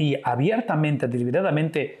habitual y abiertamente,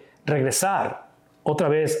 deliberadamente regresar otra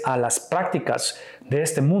vez a las prácticas de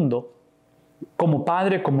este mundo, como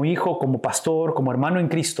padre, como hijo, como pastor, como hermano en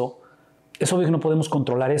Cristo, es obvio que no podemos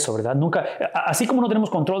controlar eso, ¿verdad? Nunca, así como no tenemos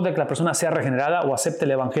control de que la persona sea regenerada o acepte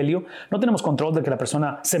el Evangelio, no tenemos control de que la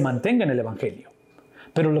persona se mantenga en el Evangelio.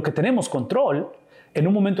 Pero lo que tenemos control, en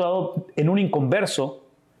un momento dado, en un inconverso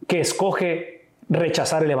que escoge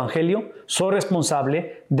rechazar el Evangelio, soy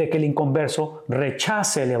responsable de que el inconverso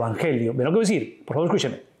rechace el Evangelio. ¿Ven lo que voy a decir? Por favor,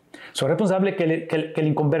 escúcheme. Soy responsable que el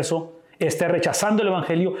inconverso esté rechazando el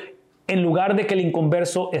Evangelio en lugar de que el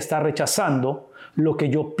inconverso está rechazando lo que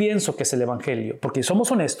yo pienso que es el Evangelio. Porque si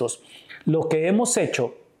somos honestos, lo que hemos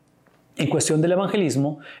hecho en cuestión del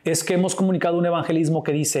evangelismo es que hemos comunicado un evangelismo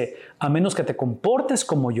que dice, a menos que te comportes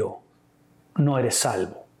como yo, no eres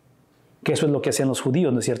salvo. Que eso es lo que hacían los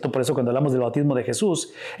judíos, ¿no es cierto? Por eso cuando hablamos del bautismo de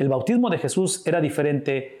Jesús, el bautismo de Jesús era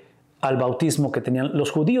diferente al bautismo que tenían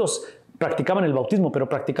los judíos. Practicaban el bautismo, pero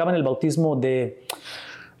practicaban el bautismo de...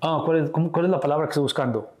 ¿cuál es la palabra que estoy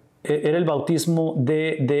buscando? Era el bautismo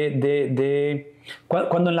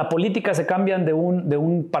cuando en la política se cambian de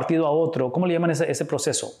un partido a otro. ¿Cómo le llaman ese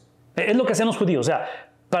proceso? Es lo que hacían los judíos. O sea,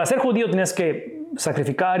 para ser judío tenías que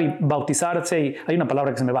sacrificar y bautizarse. Y hay una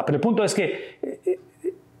palabra que se me va. Pero el punto es que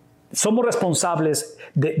somos responsables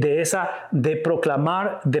de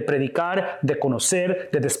proclamar, de predicar, de conocer,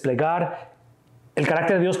 de desplegar el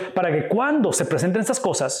carácter de Dios para que cuando se presenten estas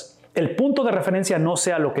cosas, el punto de referencia no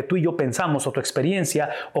sea lo que tú y yo pensamos o tu experiencia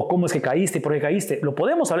o cómo es que caíste y por qué caíste. Lo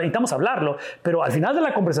podemos hablar, necesitamos hablarlo, pero al final de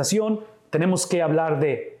la conversación tenemos que hablar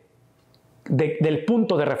del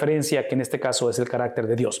punto de referencia que en este caso es el carácter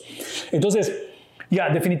de Dios. Entonces, ya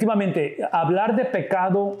definitivamente, hablar de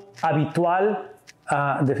pecado habitual,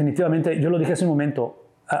 definitivamente, yo lo dije hace un momento,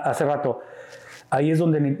 hace rato, ahí es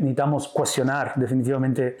donde necesitamos cuestionar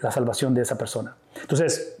definitivamente la salvación de esa persona.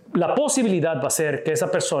 Entonces, la posibilidad va a ser que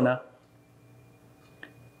esa persona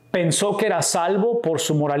pensó que era salvo por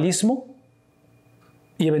su moralismo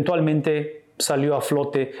y eventualmente salió a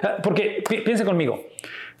flote. Porque, piense conmigo,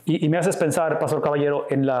 y me haces pensar, Pastor Caballero,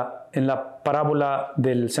 en la parábola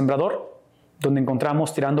del sembrador, donde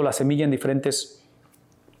encontramos tirando la semilla en diferentes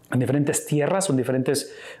tierras o en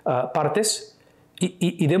diferentes partes,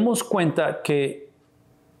 y demos cuenta que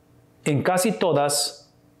en casi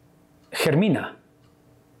todas germina.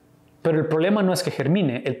 Pero el problema no es que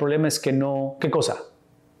germine, el problema es que no, ¿qué cosa?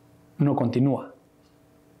 No continúa.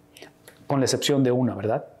 Con la excepción de una,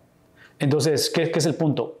 ¿verdad? Entonces, ¿qué es el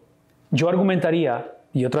punto? Yo argumentaría,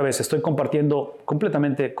 y otra vez estoy compartiendo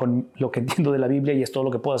completamente con lo que entiendo de la Biblia y es todo lo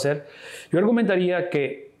que puedo hacer, yo argumentaría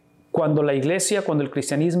que cuando la iglesia, cuando el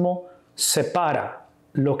cristianismo separa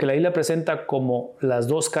lo que la Biblia presenta como las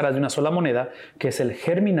dos caras de una sola moneda, que es el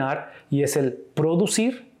germinar y es el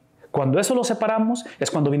producir, cuando eso lo separamos es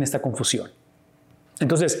cuando viene esta confusión.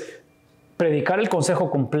 Entonces, predicar el consejo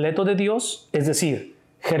completo de Dios, es decir,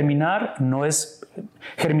 germinar no es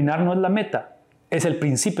la meta, es el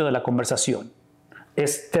principio de la conversación.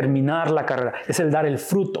 Es terminar la carrera, es el dar el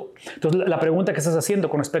fruto. Entonces, la pregunta que estás haciendo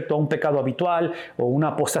con respecto a un pecado habitual o una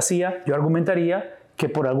apostasía, yo argumentaría que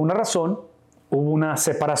por alguna razón hubo una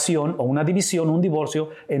separación o una división, un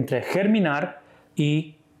divorcio entre germinar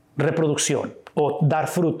y reproducción o dar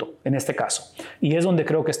fruto en este caso. Y es donde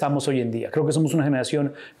creo que estamos hoy en día. Creo que somos una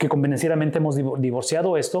generación que convenencieramente hemos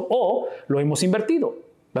divorciado esto o lo hemos invertido.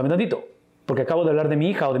 Dame tantito, porque acabo de hablar de mi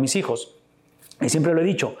hija o de mis hijos. Y siempre lo he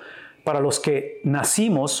dicho, para los que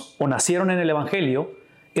nacimos o nacieron en el Evangelio,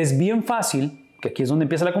 es bien fácil, que aquí es donde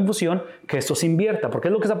empieza la confusión, que esto se invierta. Porque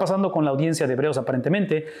es lo que está pasando con la audiencia de Hebreos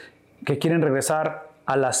aparentemente, que quieren regresar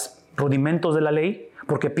a los rudimentos de la ley,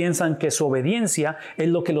 porque piensan que su obediencia es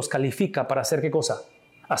lo que los califica para hacer ¿qué cosa?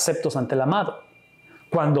 Aceptos ante el amado.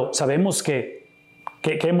 Cuando sabemos que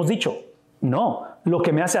hemos dicho, no, lo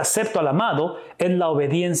que me hace acepto al amado es la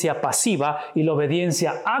obediencia pasiva y la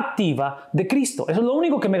obediencia activa de Cristo. Eso es lo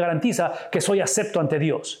único que me garantiza que soy acepto ante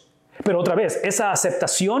Dios. Pero otra vez, esa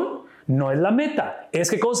aceptación no es la meta. ¿Es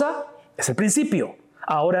qué cosa? Es el principio.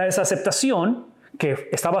 Ahora esa aceptación que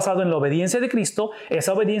está basado en la obediencia de Cristo,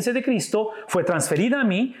 esa obediencia de Cristo fue transferida a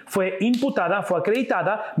mí, fue imputada, fue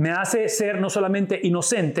acreditada, me hace ser no solamente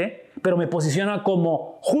inocente, pero me posiciona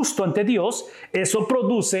como justo ante Dios, eso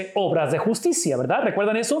produce obras de justicia, ¿verdad?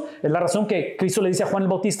 ¿Recuerdan eso? Es la razón que Cristo le dice a Juan el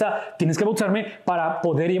Bautista, tienes que bautizarme para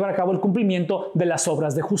poder llevar a cabo el cumplimiento de las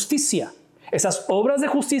obras de justicia. Esas obras de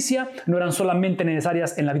justicia no eran solamente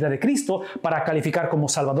necesarias en la vida de Cristo para calificar como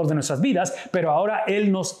Salvador de nuestras vidas, pero ahora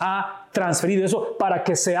Él nos ha transferido eso para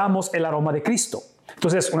que seamos el aroma de Cristo.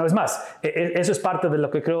 Entonces, una vez más, eso es parte de lo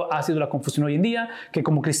que creo ha sido la confusión hoy en día, que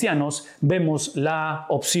como cristianos vemos la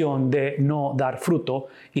opción de no dar fruto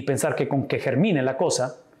y pensar que con que germine la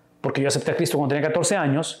cosa, porque yo acepté a Cristo cuando tenía 14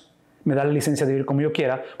 años, me da la licencia de vivir como yo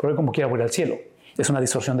quiera, porque como quiera voy al cielo. Es una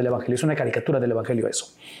distorsión del Evangelio, es una caricatura del Evangelio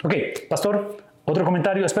eso. Ok, pastor, otro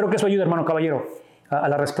comentario. Espero que eso ayude, hermano caballero, a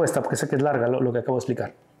la respuesta, porque sé que es larga lo que acabo de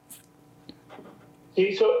explicar.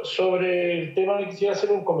 Sí, sobre el tema, quisiera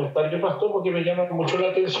hacer un comentario, pastor, porque me llama mucho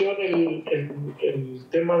la atención el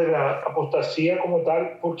tema de la apostasía como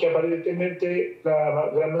tal, porque aparentemente la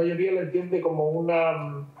gran mayoría la entiende como un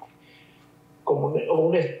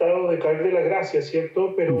estado de caer de la gracia,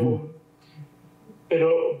 ¿cierto? Pero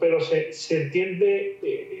se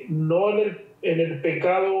entiende no en el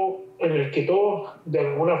pecado en el que todos de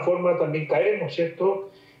alguna forma también caemos,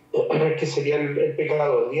 ¿cierto? Que sería el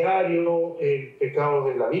pecado diario, el pecado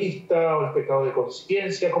de la vista o el pecado de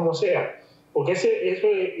conciencia, como sea. Porque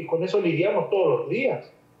con eso lidiamos todos los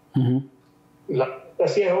días. Uh-huh. La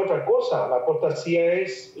apostasía es otra cosa. La apostasía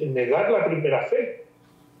es negar la primera fe.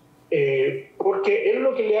 Porque es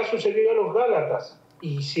lo que le ha sucedido a los Gálatas.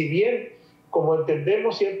 Y si bien, como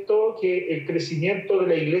entendemos, ¿cierto?, que el crecimiento de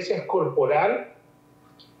la iglesia es corporal,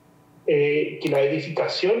 que la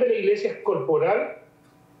edificación de la iglesia es corporal,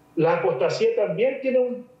 la apostasía también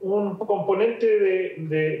tiene un componente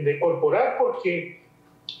de corporal, porque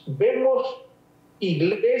vemos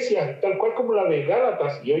iglesias tal cual como la de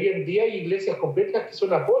Gálatas, y hoy en día hay iglesias completas que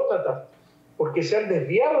son apóstatas porque se han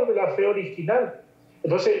desviado de la fe original.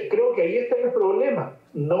 Entonces creo que ahí está el problema,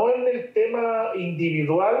 no en el tema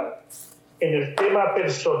individual, en el tema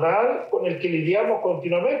personal con el que lidiamos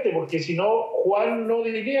continuamente, porque si no, Juan no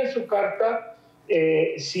diría en su carta,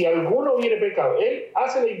 si alguno hubiere pecado. Él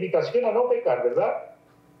hace la invitación a no pecar, ¿verdad?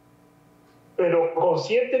 Pero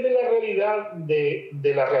consciente de la realidad,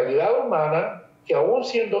 de la realidad humana, que aún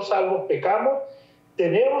siendo salvos pecamos,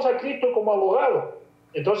 tenemos a Cristo como abogado.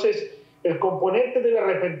 Entonces, el componente del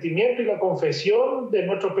arrepentimiento y la confesión de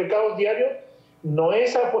nuestros pecados diarios no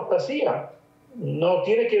es apostasía, no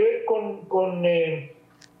tiene que ver con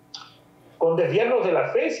desviarnos de la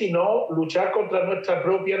fe, sino luchar contra nuestra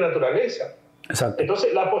propia naturaleza. Exacto.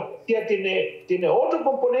 Entonces, la apostasía tiene otro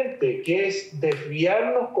componente, que es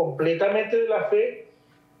desviarnos completamente de la fe.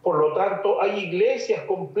 Por lo tanto, hay iglesias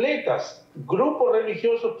completas, grupos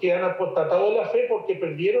religiosos que han apostatado de la fe porque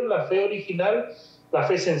perdieron la fe original, la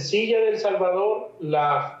fe sencilla del Salvador,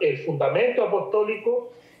 el fundamento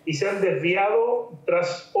apostólico, y se han desviado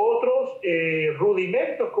tras otros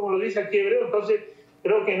rudimentos, como lo dice aquí Hebreos. Entonces,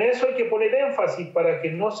 creo que en eso hay que poner énfasis para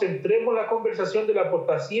que no centremos la conversación de la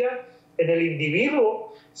apostasía en el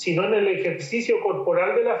individuo, sino en el ejercicio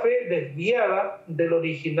corporal de la fe desviada del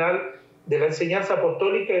original, de la enseñanza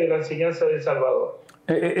apostólica y de la enseñanza del Salvador.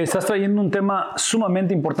 Estás trayendo un tema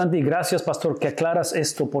sumamente importante y gracias, pastor, que aclaras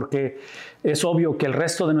esto, porque es obvio que el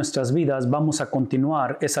resto de nuestras vidas vamos a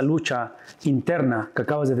continuar esa lucha interna que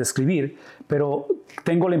acabas de describir, pero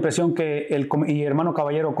tengo la impresión que, y hermano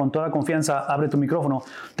caballero, con toda confianza, abre tu micrófono,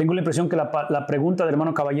 tengo la impresión que la pregunta del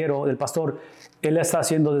hermano caballero, del pastor, él la está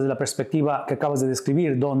haciendo desde la perspectiva que acabas de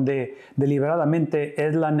describir, donde deliberadamente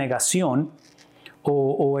es la negación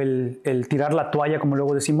o el tirar la toalla, como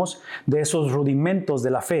luego decimos, de esos rudimentos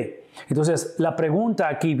de la fe. Entonces, la pregunta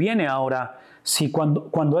aquí viene ahora, si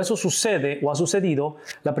cuando eso sucede o ha sucedido,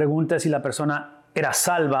 la pregunta es si la persona era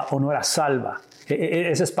salva o no era salva.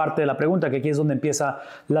 Esa es parte de la pregunta, que aquí es donde empieza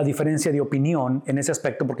la diferencia de opinión en ese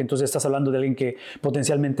aspecto, porque entonces estás hablando de alguien que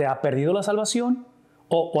potencialmente ha perdido la salvación,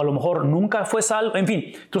 o a lo mejor nunca fue salvo. En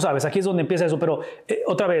fin, tú sabes, aquí es donde empieza eso, pero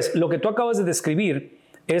otra vez, lo que tú acabas de describir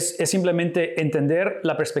es simplemente entender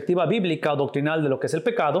la perspectiva bíblica o doctrinal de lo que es el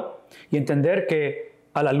pecado y entender que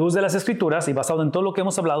a la luz de las Escrituras y basado en todo lo que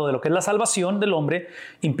hemos hablado de lo que es la salvación del hombre,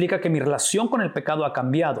 implica que mi relación con el pecado ha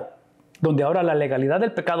cambiado, donde ahora la legalidad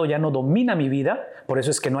del pecado ya no domina mi vida. Por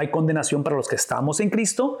eso es que no hay condenación para los que estamos en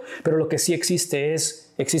Cristo, pero lo que sí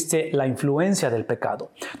existe la influencia del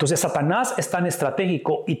pecado. Entonces Satanás es tan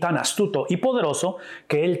estratégico y tan astuto y poderoso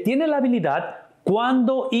que él tiene la habilidad,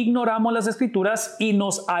 cuando ignoramos las Escrituras y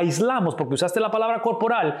nos aislamos, porque usaste la palabra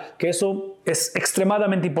corporal, que eso es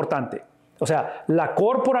extremadamente importante. O sea, la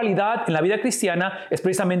corporalidad en la vida cristiana es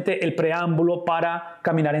precisamente el preámbulo para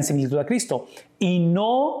caminar en similitud a Cristo. Y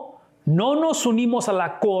no No nos unimos a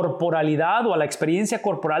la corporalidad o a la experiencia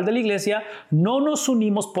corporal de la iglesia. No nos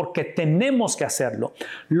unimos porque tenemos que hacerlo.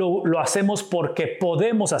 Lo hacemos porque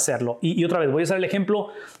podemos hacerlo. Y otra vez, voy a usar el ejemplo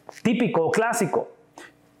típico o clásico.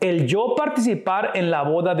 El yo participar en la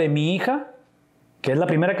boda de mi hija, que es la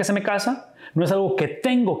primera que se me casa, no es algo que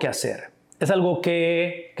tengo que hacer. Es algo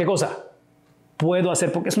que, ¿qué cosa? Puedo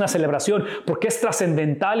hacer, porque es una celebración, porque es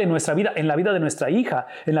trascendental en nuestra vida, en la vida de nuestra hija,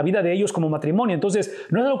 en la vida de ellos como matrimonio. Entonces,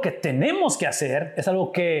 no es algo que tenemos que hacer, es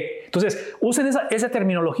algo que... Entonces, usen esa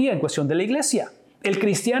terminología en cuestión de la iglesia. El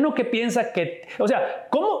cristiano que piensa que... O sea,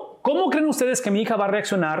 ¿cómo creen ustedes que mi hija va a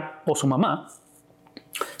reaccionar, o su mamá,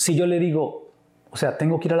 si yo le digo, o sea,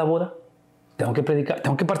 tengo que ir a la boda, tengo que predicar,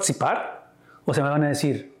 tengo que participar? O sea, me van a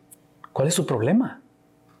decir, ¿cuál es su problema?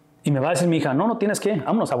 Y me va a decir mi hija, no tienes que,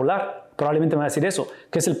 vámonos a volar. Probablemente me va a decir eso,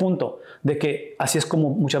 que es el punto de que así es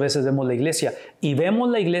como muchas veces vemos la iglesia. Y vemos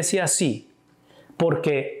la iglesia así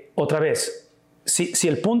porque, otra vez, si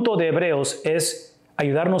el punto de Hebreos es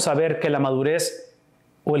ayudarnos a ver que la madurez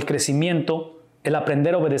o el crecimiento, el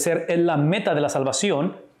aprender a obedecer es la meta de la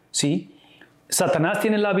salvación, ¿sí? Satanás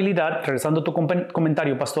tiene la habilidad, regresando a tu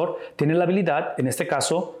comentario, pastor, tiene la habilidad, en este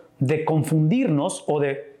caso, de confundirnos o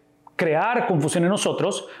de crear confusión en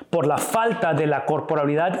nosotros por la falta de la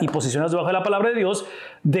corporalidad y posicionarnos debajo de la palabra de Dios,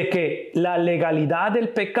 de que la legalidad del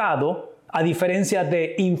pecado, a diferencia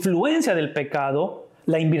de influencia del pecado,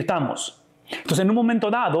 la invirtamos. Entonces, en un momento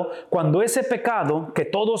dado, cuando ese pecado que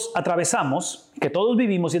todos atravesamos, que todos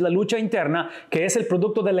vivimos, y es la lucha interna, que es el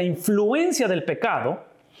producto de la influencia del pecado,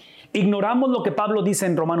 ignoramos lo que Pablo dice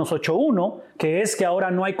en Romanos 8.1, que es que ahora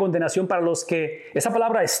no hay condenación para los que... Esa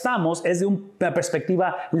palabra estamos es de una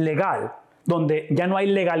perspectiva legal, donde ya no hay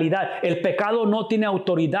legalidad. El pecado no tiene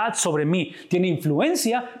autoridad sobre mí. Tiene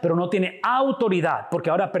influencia, pero no tiene autoridad, porque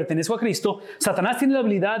ahora pertenezco a Cristo. Satanás tiene la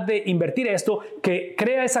habilidad de invertir esto, que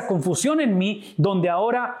crea esa confusión en mí, donde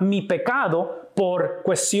ahora mi pecado, por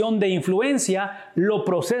cuestión de influencia, lo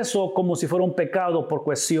proceso como si fuera un pecado por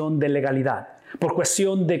cuestión de legalidad. Por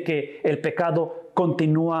cuestión de que el pecado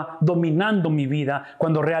continúa dominando mi vida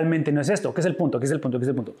cuando realmente no es esto. ¿Qué es el punto? ¿Qué es el punto? ¿Qué es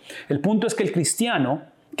el punto? El punto es que el cristiano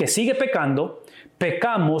que sigue pecando,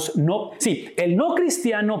 pecamos, no, sí, el no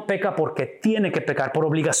cristiano peca porque tiene que pecar, por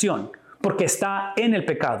obligación, porque está en el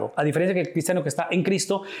pecado. A diferencia que el cristiano que está en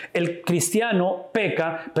Cristo, el cristiano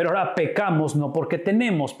peca, pero ahora pecamos no porque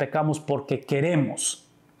tenemos, pecamos porque queremos.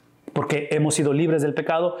 Porque hemos sido libres del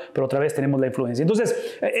pecado, pero otra vez tenemos la influencia.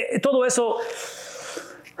 Entonces, todo eso,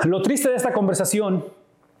 lo triste de esta conversación,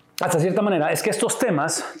 hasta cierta manera, es que estos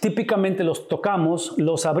temas típicamente los tocamos,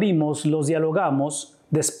 los abrimos, los dialogamos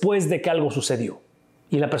después de que algo sucedió.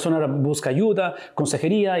 Y la persona busca ayuda,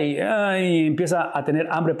 consejería y empieza a tener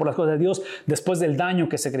hambre por las cosas de Dios después del daño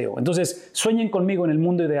que se creó. Entonces, sueñen conmigo en el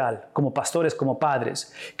mundo ideal, como pastores, como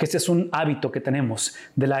padres, que este es un hábito que tenemos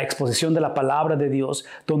de la exposición de la palabra de Dios,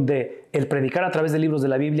 donde el predicar a través de libros de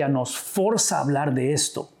la Biblia nos forza a hablar de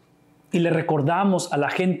esto. Y le recordamos a la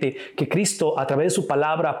gente que Cristo, a través de su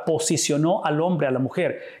palabra, posicionó al hombre, a la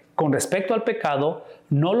mujer. Con respecto al pecado,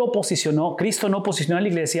 no lo posicionó, Cristo no posicionó a la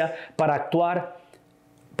iglesia para actuar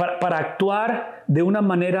de una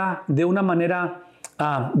manera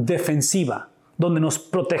defensiva, donde nos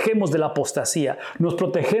protegemos de la apostasía, nos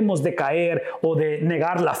protegemos de caer o de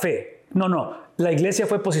negar la fe. No. La iglesia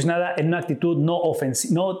fue posicionada en una actitud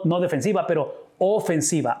no defensiva, pero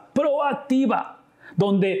ofensiva, proactiva,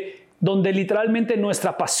 donde literalmente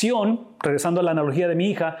nuestra pasión, regresando a la analogía de mi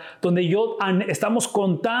hija, donde estamos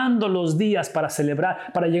contando los días para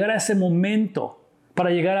celebrar, para llegar a ese momento, para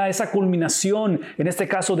llegar a esa culminación, en este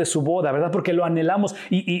caso de su boda, ¿verdad? Porque lo anhelamos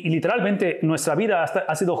y literalmente nuestra vida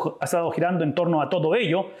ha estado girando en torno a todo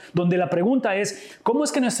ello, donde la pregunta es, ¿cómo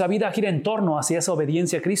es que nuestra vida gira en torno hacia esa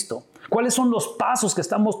obediencia a Cristo? ¿Cuáles son los pasos que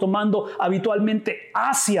estamos tomando habitualmente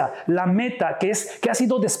hacia la meta que ha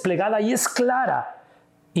sido desplegada y es clara?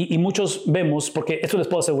 Y muchos vemos, porque esto les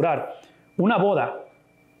puedo asegurar, una boda,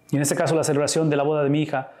 y en este caso la celebración de la boda de mi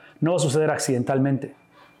hija, no va a suceder accidentalmente.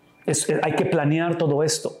 Hay que planear todo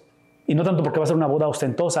esto. Y no tanto porque va a ser una boda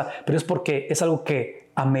ostentosa, pero es porque es algo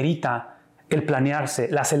que amerita el planearse,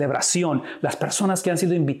 la celebración, las personas que han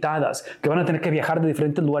sido invitadas, que van a tener que viajar de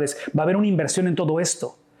diferentes lugares. Va a haber una inversión en todo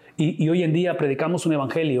esto. Y hoy en día predicamos un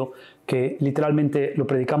evangelio que literalmente lo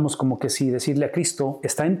predicamos como que si decirle a Cristo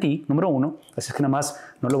está en ti, número uno. Así es que nada más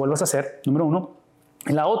no lo vuelvas a hacer, número uno.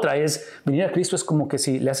 Y la otra es, venir a Cristo es como que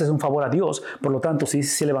si le haces un favor a Dios. Por lo tanto, si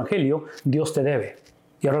dices el evangelio, Dios te debe.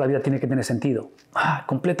 y ahora la vida tiene que tener sentido.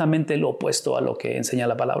 Completamente lo opuesto a lo que enseña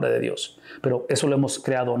la palabra de Dios. Pero eso lo hemos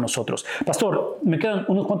creado nosotros. Pastor, me quedan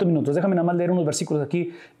unos cuantos minutos. Déjame nada más leer unos versículos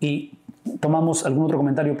aquí y tomamos algún otro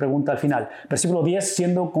comentario o pregunta al final. Versículo 10,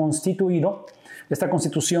 siendo constituido. Esta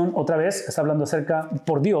constitución, otra vez, está hablando acerca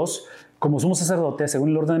por Dios, como sumo sacerdote, según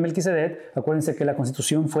el orden de Melquisedec. Acuérdense que la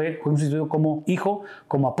constitución fue constituido como hijo,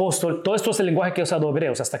 como apóstol. Todo esto es el lenguaje que ha usado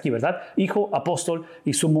Hebreos hasta aquí, ¿verdad? Hijo, apóstol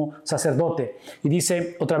y sumo sacerdote. Y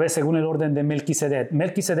dice otra vez, según el orden de Melquisedec.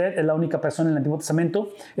 Melquisedec es la única persona en el Antiguo Testamento,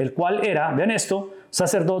 el cual era, vean esto,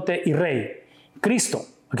 sacerdote y rey. Cristo,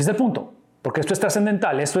 aquí está el punto, porque esto es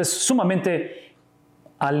trascendental, esto es sumamente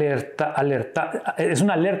es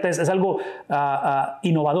una alerta, es algo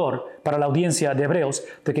innovador para la audiencia de Hebreos,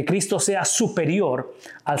 de que Cristo sea superior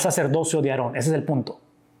al sacerdocio de Aarón. Ese es el punto,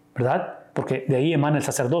 ¿verdad? Porque de ahí emana el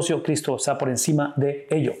sacerdocio, Cristo está por encima de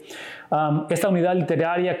ello. Esta unidad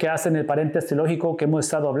literaria que hace en el paréntesis teológico que hemos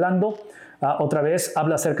estado hablando, otra vez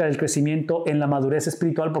habla acerca del crecimiento en la madurez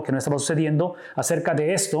espiritual, porque no estaba sucediendo. Acerca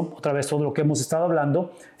de esto, otra vez todo lo que hemos estado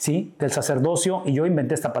hablando, ¿sí? Del sacerdocio, y yo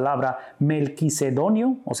inventé esta palabra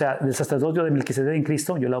melquisedonio, o sea, del sacerdocio de Melquisedec en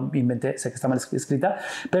Cristo, yo la inventé, sé que está mal escrita,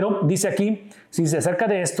 pero dice aquí, dice acerca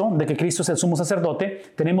de esto, de que Cristo es el sumo sacerdote,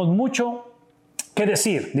 tenemos mucho que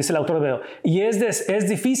decir, dice el autor de Hebreos, y es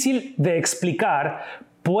difícil de explicar,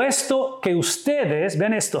 puesto que ustedes,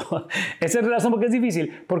 vean esto, esa es la razón porque es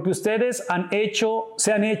difícil, porque ustedes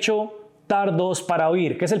se han hecho tardos para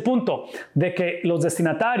oír, que es el punto de que los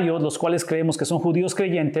destinatarios, los cuales creemos que son judíos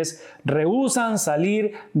creyentes, rehúsan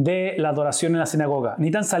salir de la adoración en la sinagoga,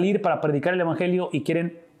 necesitan salir para predicar el evangelio y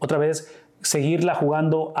quieren otra vez seguirla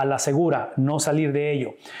jugando a la segura, no salir de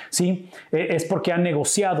ello, ¿sí? Es porque han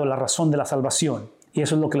negociado la razón de la salvación y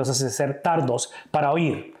eso es lo que los hace ser tardos para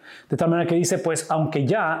oír. De tal manera que dice, pues, aunque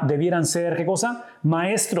ya debieran ser, ¿qué cosa?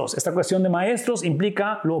 Maestros. Esta cuestión de maestros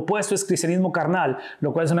implica, lo opuesto es cristianismo carnal,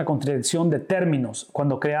 lo cual es una contradicción de términos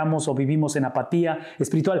cuando creamos o vivimos en apatía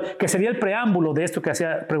espiritual, que sería el preámbulo de esto que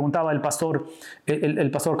preguntaba el pastor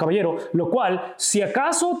Caballero, lo cual, si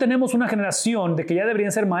acaso tenemos una generación de que ya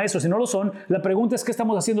deberían ser maestros y no lo son, la pregunta es, ¿qué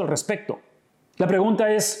estamos haciendo al respecto? La pregunta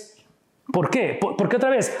es, ¿por qué? ¿Por qué otra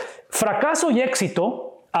vez? Fracaso y éxito,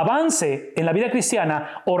 avance en la vida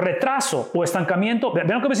cristiana o retraso o estancamiento, vean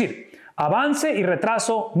lo que voy a decir, avance y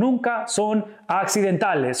retraso nunca son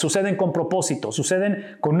accidentales, suceden con propósito,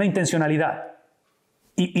 suceden con una intencionalidad.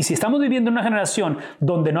 Y si estamos viviendo en una generación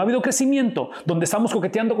donde no ha habido crecimiento, donde estamos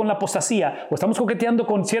coqueteando con la apostasía o estamos coqueteando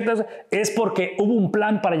con ciertas, es porque hubo un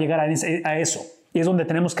plan para llegar a eso. Y es donde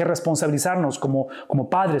tenemos que responsabilizarnos como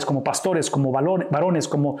padres, como pastores, como varones,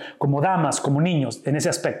 como damas, como niños, en ese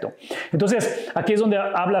aspecto. Entonces, aquí es donde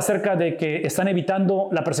habla acerca de que están evitando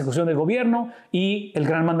la persecución del gobierno y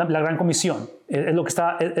la gran comisión.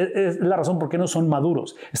 Es la razón por qué no son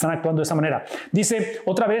maduros. Están actuando de esa manera. Dice,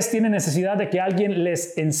 otra vez tienen necesidad de que alguien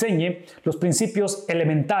les enseñe los principios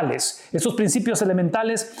elementales. Esos principios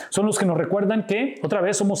elementales son los que nos recuerdan que, otra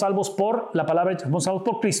vez, somos salvos por la palabra, somos salvos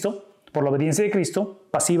por Cristo, por la obediencia de Cristo,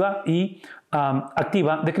 pasiva y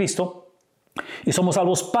activa de Cristo, y somos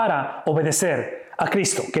salvos para obedecer a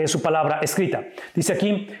Cristo, que es su palabra escrita. Dice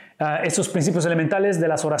aquí estos principios elementales de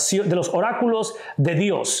los oráculos de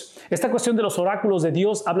Dios. Esta cuestión de los oráculos de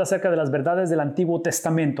Dios habla acerca de las verdades del Antiguo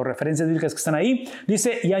Testamento, referencias bíblicas que están ahí.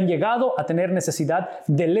 Dice, y han llegado a tener necesidad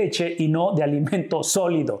de leche y no de alimento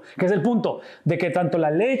sólido, que es el punto de que tanto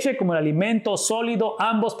la leche como el alimento sólido,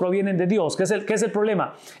 ambos provienen de Dios. ¿Qué es el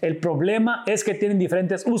problema? El problema es que tienen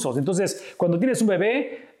diferentes usos. Entonces, cuando tienes un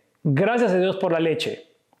bebé, gracias a Dios por la leche.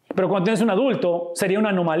 Pero cuando tienes un adulto, sería una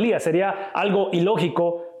anomalía, sería algo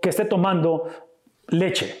ilógico que esté tomando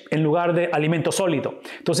leche en lugar de alimento sólido.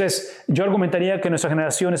 Entonces, yo argumentaría que nuestra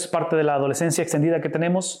generación es parte de la adolescencia extendida que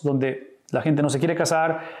tenemos, donde la gente no se quiere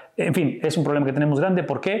casar. En fin, es un problema que tenemos grande.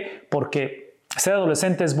 ¿Por qué? Porque ser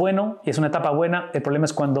adolescente es bueno y es una etapa buena. El problema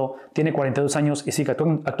es cuando tiene 42 años y sigue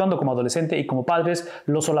actuando como adolescente y como padres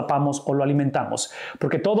lo solapamos o lo alimentamos.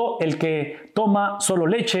 Porque todo el que toma solo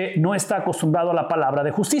leche no está acostumbrado a la palabra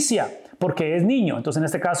de justicia, porque es niño. Entonces, en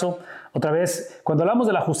este caso, otra vez, cuando hablamos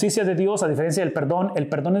de la justicia de Dios, a diferencia del perdón, el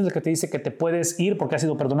perdón es el que te dice que te puedes ir porque has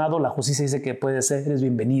sido perdonado. La justicia dice que eres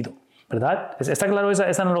bienvenido. ¿Verdad? ¿Está claro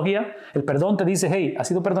esa analogía? El perdón te dice, hey, has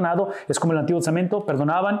sido perdonado. Es como el Antiguo Testamento,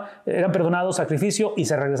 eran perdonados, sacrificio y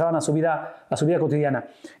se regresaban a su vida cotidiana.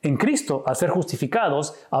 En Cristo, al ser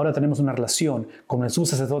justificados, ahora tenemos una relación con el sumo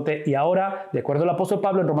sacerdote y ahora, de acuerdo al apóstol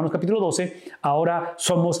Pablo en Romanos capítulo 12, ahora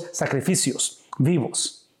somos sacrificios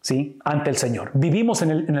vivos. ¿sí? Ante el Señor. Vivimos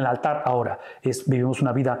en el altar ahora, vivimos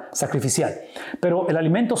una vida sacrificial. Pero el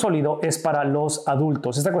alimento sólido es para los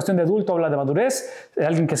adultos. Esta cuestión de adulto habla de madurez, de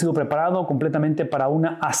alguien que ha sido preparado completamente para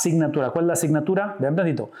una asignatura. ¿Cuál es la asignatura? Vean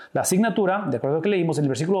tantito. La asignatura, de acuerdo a lo que leímos en el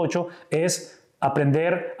versículo 8, es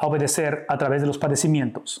aprender a obedecer a través de los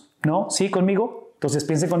padecimientos. ¿No? ¿Sí? ¿Conmigo? Entonces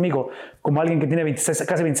piensen conmigo, como alguien que tiene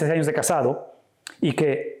casi 26 años de casado y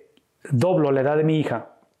que doblo la edad de mi hija.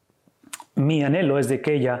 Mi anhelo es de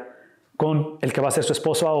que ella, con el que va a ser su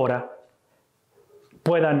esposo ahora,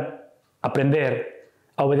 puedan aprender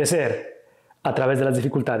a obedecer a través de las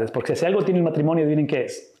dificultades. Porque si algo tiene el matrimonio, adivinen qué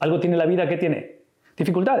es. Algo tiene la vida, ¿qué tiene?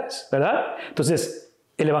 Dificultades, ¿verdad? Entonces,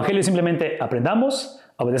 el evangelio es simplemente aprendamos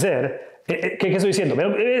a obedecer. ¿Qué estoy diciendo?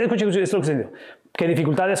 Escuchen, esto es lo que estoy diciendo. Que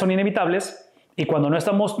dificultades son inevitables y cuando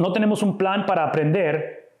no tenemos un plan para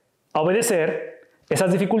aprender a obedecer,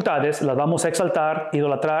 esas dificultades las vamos a exaltar,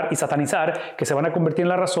 idolatrar y satanizar, que se van a convertir en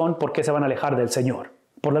la razón por qué se van a alejar del Señor,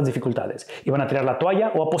 por las dificultades. Y van a tirar la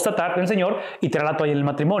toalla o apostatar del Señor y tirar la toalla en el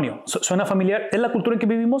matrimonio. ¿Suena familiar? ¿Es la cultura en que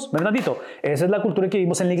vivimos? ¿Verdadito? Esa es la cultura en que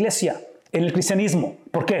vivimos en la iglesia, en el cristianismo.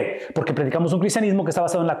 ¿Por qué? Porque predicamos un cristianismo que está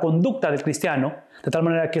basado en la conducta del cristiano, de tal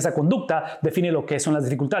manera que esa conducta define lo que son las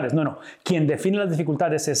dificultades. No. Quien define las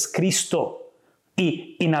dificultades es Cristo.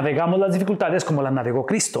 Y navegamos las dificultades como las navegó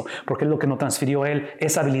Cristo, porque es lo que nos transfirió Él,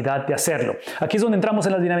 esa habilidad de hacerlo. Aquí es donde entramos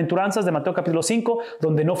en las bienaventuranzas de Mateo capítulo 5,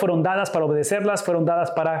 donde no fueron dadas para obedecerlas, fueron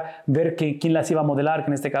dadas para ver quién las iba a modelar,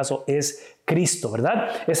 que en este caso es Cristo, ¿verdad?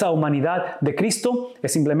 Esa humanidad de Cristo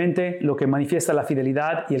es simplemente lo que manifiesta la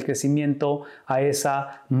fidelidad y el crecimiento a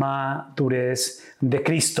esa madurez de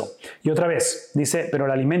Cristo. Y otra vez, dice, pero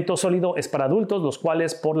el alimento sólido es para adultos, los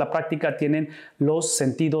cuales por la práctica tienen los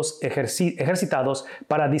sentidos ejercitados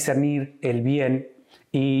para discernir el bien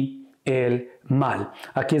y el mal.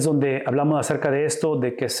 Aquí es donde hablamos acerca de esto,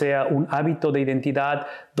 de que sea un hábito de identidad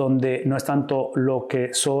donde no es tanto lo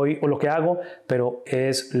que soy o lo que hago, pero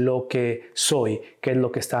es lo que soy, que es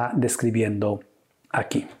lo que está describiendo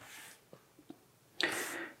aquí.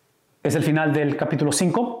 Es el final del capítulo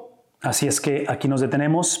 5, así es que aquí nos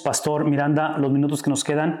detenemos. Pastor Miranda, los minutos que nos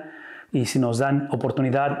quedan, y si nos dan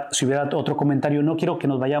oportunidad, si hubiera otro comentario, no quiero que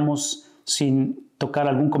nos vayamos sin tocar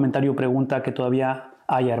algún comentario o pregunta que todavía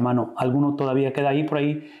haya, hermano. ¿Alguno todavía queda ahí por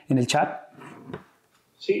ahí en el chat?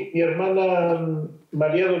 Sí, mi hermana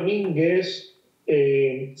María Domínguez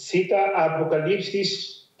cita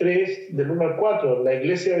Apocalipsis 3, del 1 al 4, la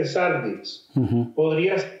iglesia de Sardis.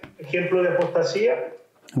 ¿Podría ser ejemplo de apostasía?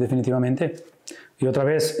 Definitivamente. Y otra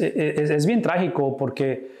vez, es bien trágico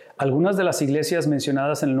porque algunas de las iglesias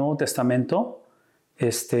mencionadas en el Nuevo Testamento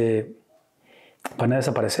van a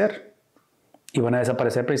desaparecer. Y van a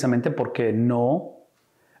desaparecer precisamente porque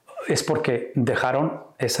porque dejaron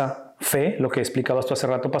esa fe, lo que explicabas tú hace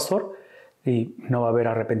rato, pastor, y no va a haber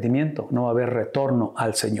arrepentimiento, no va a haber retorno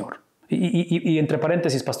al Señor. Y entre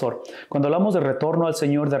paréntesis, pastor, cuando hablamos de retorno al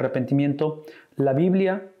Señor, de arrepentimiento, la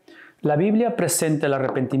Biblia presenta el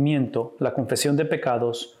arrepentimiento, la confesión de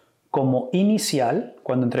pecados, como inicial,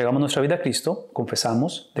 cuando entregamos nuestra vida a Cristo,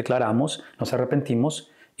 confesamos, declaramos, nos arrepentimos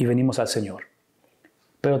y venimos al Señor.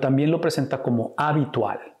 Pero también lo presenta como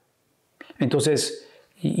habitual. Entonces,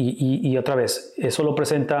 y otra vez, eso lo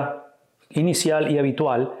presenta inicial y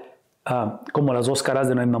habitual como las dos caras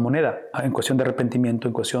de una misma moneda, en cuestión de arrepentimiento,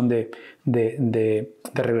 en cuestión de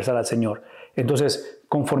regresar al Señor. Entonces,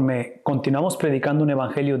 conforme continuamos predicando un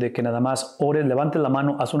evangelio de que nada más ores, levantes la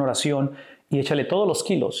mano, haz una oración y échale todos los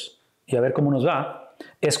kilos y a ver cómo nos va,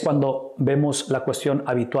 es cuando vemos la cuestión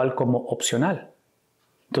habitual como opcional.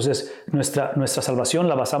 Entonces, nuestra salvación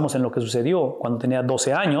la basamos en lo que sucedió cuando tenía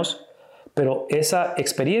 12 años, pero esa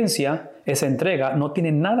experiencia, esa entrega, no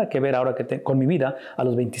tiene nada que ver ahora con mi vida a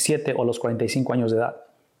los 27 o a los 45 años de edad.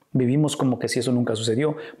 Vivimos como que si eso nunca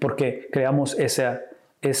sucedió, porque creamos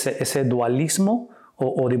ese dualismo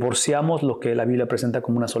o divorciamos lo que la Biblia presenta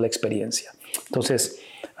como una sola experiencia. Entonces,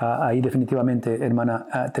 ahí definitivamente,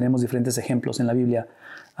 hermana, tenemos diferentes ejemplos en la Biblia.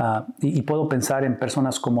 Y puedo pensar en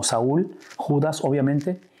personas como Saúl, Judas,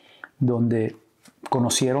 obviamente, donde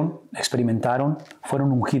conocieron, experimentaron,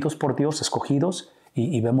 fueron ungidos por Dios, escogidos,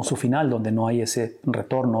 y vemos su final, donde no hay ese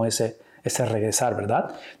retorno, ese regresar,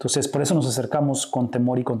 ¿verdad? Entonces, por eso nos acercamos con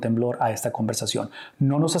temor y con temblor a esta conversación.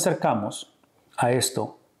 No nos acercamos a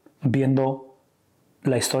esto viendo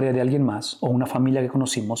la historia de alguien más, o una familia que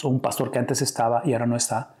conocimos, o un pastor que antes estaba y ahora no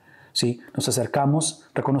está. ¿Sí? Nos acercamos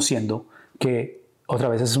reconociendo que, otra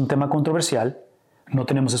vez, es un tema controversial, no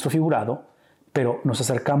tenemos esto figurado, pero nos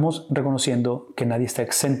acercamos reconociendo que nadie está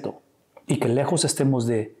exento y que lejos estemos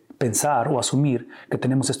de pensar o asumir que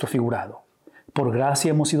tenemos esto figurado. Por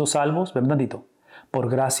gracia hemos sido salvos, ven tantito, por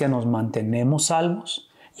gracia nos mantenemos salvos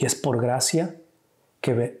Y es por gracia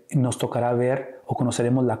que nos tocará ver o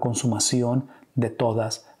conoceremos la consumación de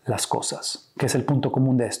todas las cosas. ¿Qué es el punto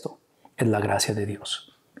común de esto? Es la gracia de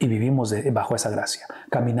Dios. Y vivimos bajo esa gracia.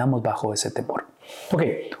 Caminamos bajo ese temor. Ok,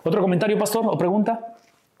 ¿otro comentario, pastor, o pregunta?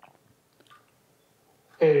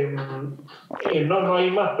 No hay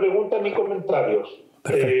más preguntas ni comentarios.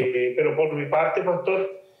 Pero por mi parte, pastor,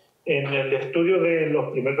 en el estudio de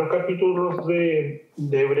los primeros capítulos de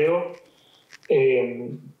Hebreos,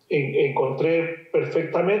 encontré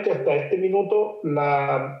perfectamente hasta este minuto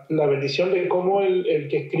la bendición de cómo el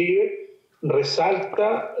que escribe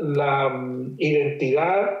resalta la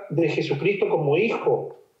identidad de Jesucristo como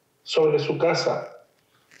hijo sobre su casa,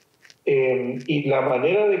 y la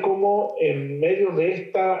manera de cómo en medio de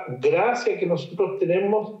esta gracia que nosotros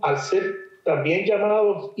tenemos al ser también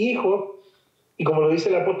llamados hijos, y como lo dice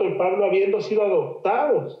el apóstol Pablo, habiendo sido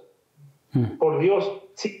adoptados por Dios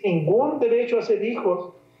sin ningún derecho a ser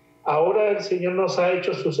hijos, ahora el Señor nos ha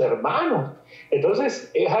hecho sus hermanos.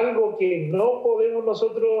 Entonces es algo que no podemos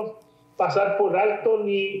nosotros pasar por alto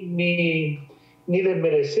ni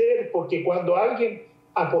desmerecer, porque cuando alguien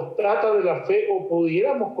apostata de la fe, o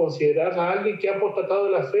pudiéramos considerar a alguien que ha apostatado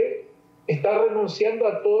de la fe, está renunciando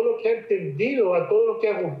a todo lo que ha entendido, a todo lo que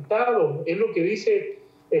ha gustado. Es lo que dice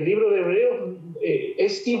el libro de Hebreos.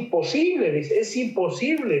 Es imposible, dice, es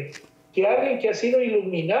imposible que alguien que ha sido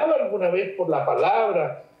iluminado alguna vez por la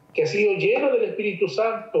palabra, que ha sido lleno del Espíritu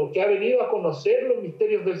Santo, que ha venido a conocer los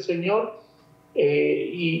misterios del Señor,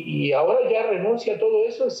 y ahora ya renuncia a todo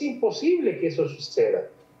eso, es imposible que eso suceda.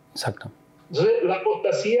 Exacto. Entonces, la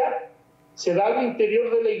apostasía se da al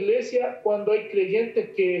interior de la iglesia cuando hay creyentes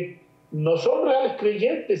que no son reales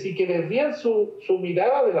creyentes y que desvían su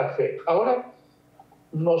mirada de la fe. Ahora,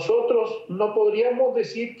 nosotros no podríamos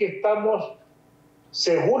decir que estamos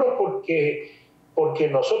seguros porque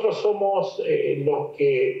nosotros somos los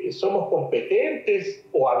que somos competentes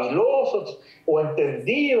o habilosos o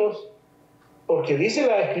entendidos, porque dice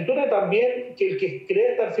la Escritura también que el que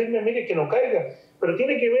cree estar firme, mire que no caiga, pero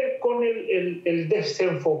tiene que ver con el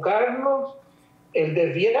desenfocarnos, el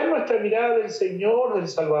desviar nuestra mirada del Señor, del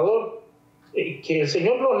Salvador, que el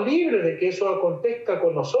Señor nos libre de que eso acontezca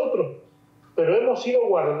con nosotros, pero hemos sido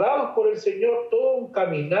guardados por el Señor, todo un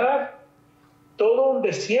caminar, todo un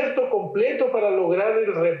desierto completo para lograr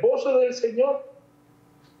el reposo del Señor.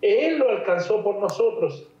 Él lo alcanzó por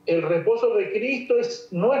nosotros. El reposo de Cristo es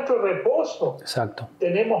nuestro reposo. Exacto.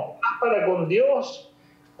 Tenemos paz para con Dios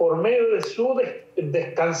por medio de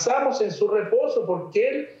descansamos en su reposo, porque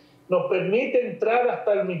Él nos permite entrar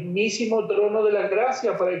hasta el mismísimo trono de la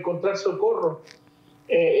gracia para encontrar socorro.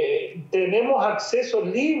 Tenemos acceso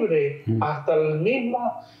libre hasta el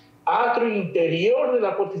mismo atrio interior de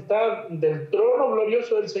la potestad del trono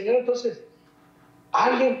glorioso del Señor. Entonces,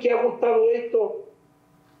 alguien que ha gustado esto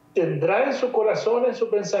tendrá en su corazón, en su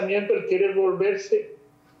pensamiento, el querer volverse,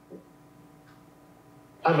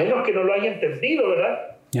 a menos que no lo haya entendido,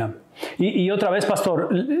 ¿verdad? Yeah. Y otra vez, pastor,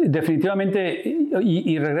 definitivamente,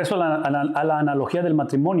 y regreso a la analogía del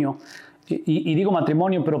matrimonio, y digo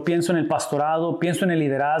matrimonio, pero pienso en el pastorado, pienso en el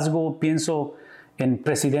liderazgo, pienso en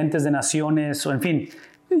presidentes de naciones, o en fin.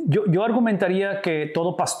 Yo argumentaría que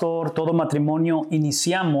todo pastor, todo matrimonio,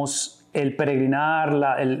 iniciamos el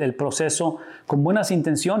peregrinar, el proceso con buenas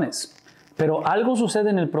intenciones, pero algo sucede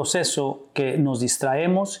en el proceso que nos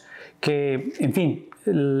distraemos, que, en fin,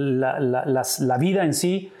 la vida en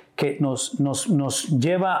sí, que nos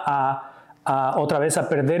lleva a otra vez a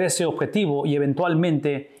perder ese objetivo, y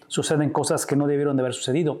eventualmente suceden cosas que no debieron de haber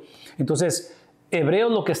sucedido. Entonces,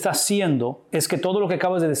 Hebreos lo que está haciendo es que todo lo que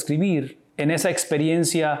acabas de describir en esa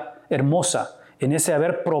experiencia hermosa, en ese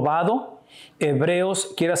haber probado,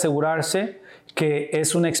 Hebreos quiere asegurarse que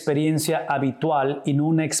es una experiencia habitual y no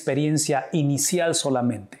una experiencia inicial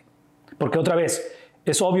solamente. Porque otra vez,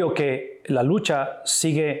 es obvio que la lucha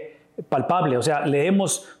sigue palpable. O sea,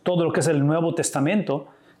 leemos todo lo que es el Nuevo Testamento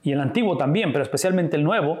y el Antiguo también, pero especialmente el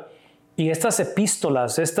Nuevo. Y estas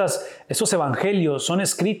epístolas, esos evangelios son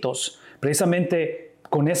escritos precisamente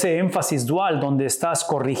con ese énfasis dual, donde estás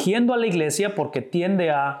corrigiendo a la iglesia porque tiende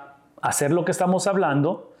a hacer lo que estamos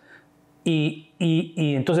hablando, y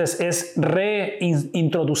entonces es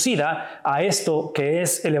reintroducida a esto que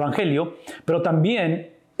es el evangelio, pero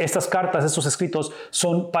también estas cartas, estos escritos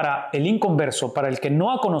son para el inconverso, para el que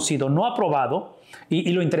no ha conocido, no ha probado,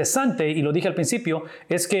 y lo interesante, y lo dije al principio,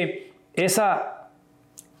 es que esa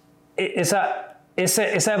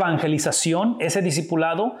evangelización, ese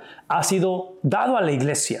discipulado ha sido dado a la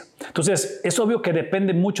iglesia. Entonces, es obvio que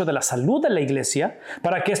depende mucho de la salud de la iglesia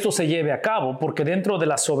para que esto se lleve a cabo, porque dentro de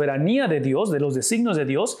la soberanía de Dios, de los designios de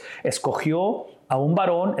Dios, escogió a un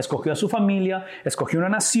varón, escogió a su familia, escogió una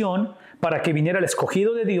nación para que viniera el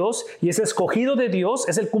escogido de Dios, y ese escogido de Dios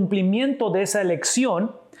es el cumplimiento de esa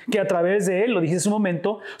elección, que a través de él, lo dije hace un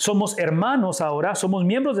momento, somos hermanos ahora, somos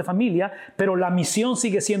miembros de familia, pero la misión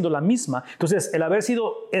sigue siendo la misma. Entonces, el haber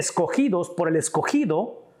sido escogidos por el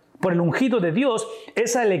escogido, por el ungido de Dios,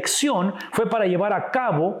 esa elección fue para llevar a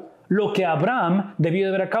cabo lo que Abraham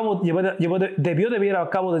debió de llevar a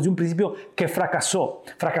cabo desde un principio, que fracasó.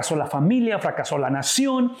 Fracasó la familia, fracasó la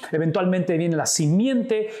nación, eventualmente viene la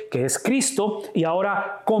simiente, que es Cristo, y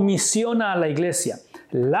ahora comisiona a la iglesia.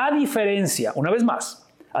 La diferencia, una vez más,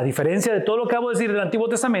 a diferencia de todo lo que acabo de decir del Antiguo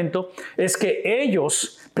Testamento, es que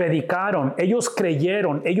ellos predicaron, ellos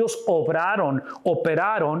creyeron, ellos obraron,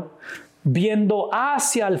 operaron, viendo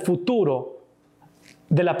hacia el futuro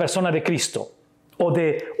de la persona de Cristo o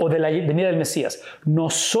de la venida del Mesías.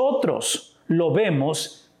 Nosotros lo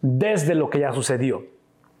vemos desde lo que ya sucedió.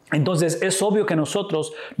 Entonces es obvio que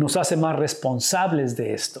nosotros nos hace más responsables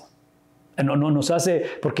de esto. No nos hace,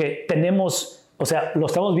 porque tenemos... O sea, lo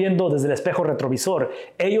estamos viendo desde el espejo retrovisor.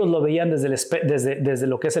 Ellos lo veían desde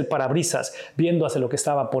lo que es el parabrisas, viendo hacia lo que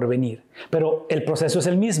estaba por venir. Pero el proceso es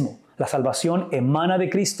el mismo. La salvación emana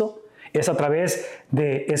de Cristo.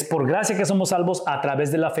 Es por gracia que somos salvos a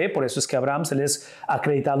través de la fe. Por eso es que a Abraham se les ha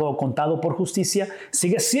acreditado o contado por justicia.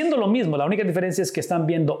 Sigue siendo lo mismo. La única diferencia es que están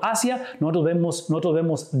viendo hacia, nosotros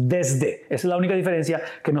vemos desde. Esa es la única diferencia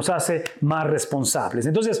que nos hace más responsables.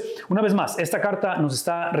 Entonces, una vez más, esta carta nos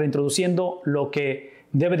está reintroduciendo lo que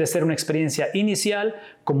debe de ser una experiencia inicial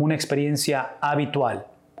como una experiencia habitual.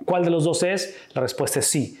 ¿Cuál de los dos es? La respuesta es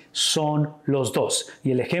sí, son los dos. Y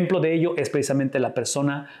el ejemplo de ello es precisamente la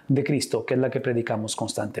persona de Cristo, que es la que predicamos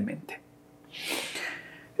constantemente.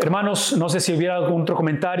 Hermanos, no sé si hubiera algún otro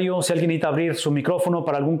comentario, si alguien necesita abrir su micrófono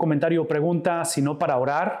para algún comentario o pregunta, si no para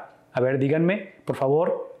orar. A ver, díganme, por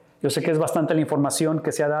favor. Yo sé que es bastante la información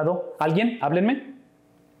que se ha dado. ¿Alguien? Háblenme.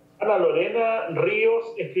 Ana Lorena Ríos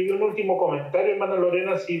escribió un último comentario. Hermana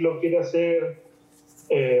Lorena, si lo quiere hacer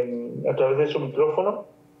a través de su micrófono.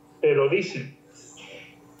 Pero dice,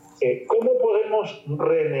 ¿cómo podemos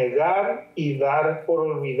renegar y dar por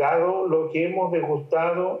olvidado lo que hemos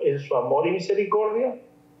degustado en su amor y misericordia?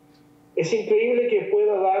 Es increíble que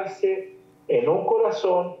pueda darse en un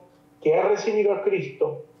corazón que ha recibido a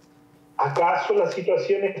Cristo. ¿Acaso las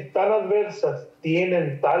situaciones tan adversas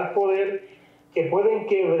tienen tal poder que pueden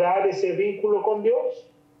quebrar ese vínculo con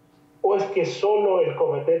Dios? ¿O es que solo el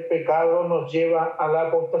cometer pecado nos lleva a la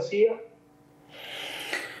apostasía?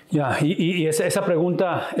 Ya, y esa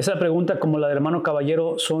pregunta, como la del hermano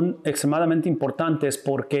Caballero, son extremadamente importantes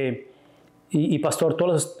porque, y pastor,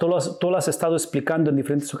 tú lo has estado explicando en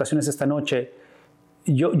diferentes ocasiones esta noche.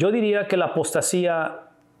 Yo diría que la apostasía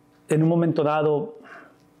en un momento dado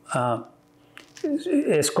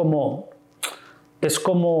es como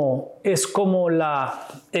la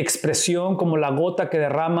expresión, como la gota que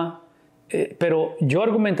derrama, pero yo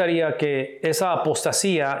argumentaría que esa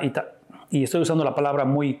apostasía, y estoy usando la palabra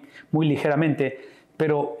muy ligeramente,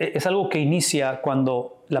 pero es algo que inicia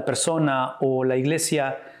cuando la persona o la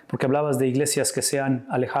iglesia, porque hablabas de iglesias que se han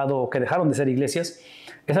alejado o que dejaron de ser iglesias,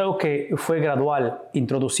 es algo que fue gradual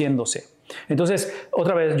introduciéndose. Entonces,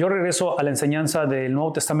 otra vez, yo regreso a la enseñanza del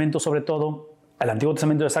Nuevo Testamento, sobre todo, al Antiguo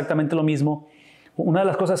Testamento es exactamente lo mismo. Una de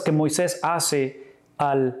las cosas que Moisés hace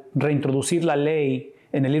al reintroducir la ley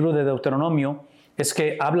en el libro de Deuteronomio es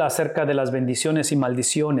que habla acerca de las bendiciones y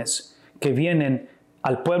maldiciones que vienen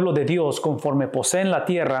al pueblo de Dios conforme poseen la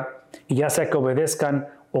tierra, y ya sea que obedezcan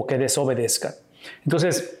o que desobedezcan.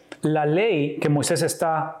 Entonces, la ley que Moisés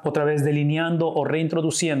está otra vez delineando o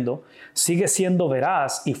reintroduciendo sigue siendo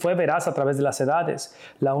veraz y fue veraz a través de las edades.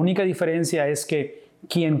 La única diferencia es que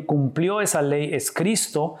quien cumplió esa ley es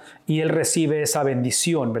Cristo y Él recibe esa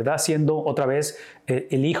bendición, ¿verdad? Siendo otra vez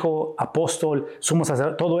el Hijo, apóstol, sumo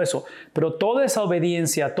sacerdote, todo eso. Pero toda esa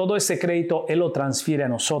obediencia, todo ese crédito, Él lo transfiere a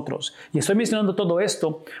nosotros. Y estoy mencionando todo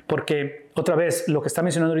esto porque, otra vez, lo que está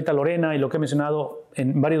mencionando ahorita Lorena y lo que he mencionado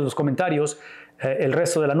en varios de los comentarios, el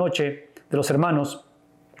resto de la noche de los hermanos,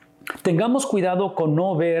 tengamos cuidado con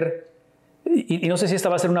no ver. Y no sé si esta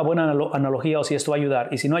va a ser una buena analogía o si esto va a ayudar.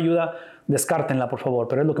 Y si no ayuda, descártenla, por favor,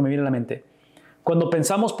 pero es lo que me viene a la mente. Cuando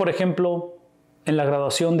pensamos, por ejemplo, en la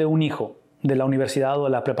graduación de un hijo de la universidad o de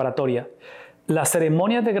la preparatoria, la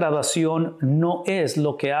ceremonia de graduación no es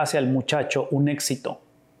lo que hace al muchacho un éxito.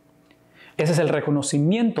 Ese es el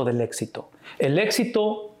reconocimiento del éxito. El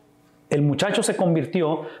éxito, el muchacho se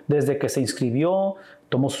convirtió desde que se inscribió,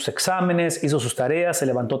 tomó sus exámenes, hizo sus tareas, se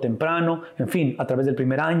levantó temprano, en fin, a través del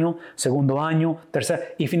primer año, segundo año,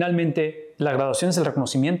 tercer, y finalmente la graduación es el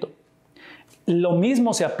reconocimiento. Lo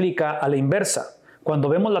mismo se aplica a la inversa. Cuando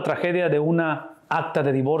vemos la tragedia de una acta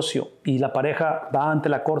de divorcio y la pareja va ante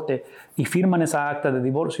la corte y firman esa acta de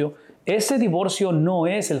divorcio, ese divorcio no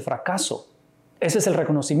es el fracaso. Ese es el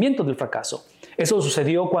reconocimiento del fracaso. Eso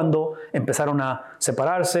sucedió cuando empezaron a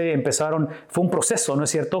separarse, fue un proceso, ¿no es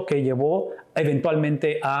cierto?, que llevó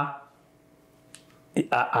eventualmente a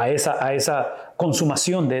esa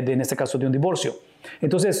consumación en este caso, de un divorcio.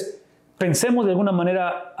 Entonces, pensemos de alguna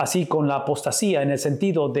manera así con la apostasía, en el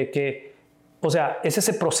sentido de que, o sea, es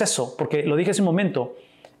ese proceso, porque lo dije hace un momento,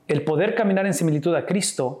 el poder caminar en similitud a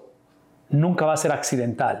Cristo nunca va a ser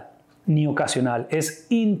accidental ni ocasional, es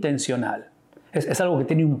intencional. Es algo que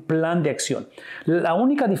tiene un plan de acción. La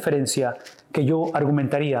única diferencia que yo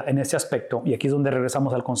argumentaría en este aspecto, y aquí es donde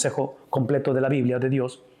regresamos al consejo completo de la Biblia, de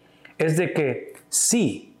Dios, es de que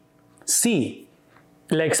sí,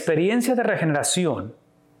 la experiencia de regeneración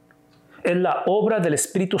es la obra del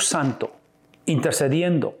Espíritu Santo,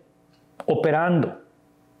 intercediendo, operando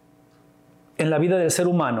en la vida del ser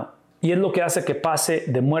humano, y es lo que hace que pase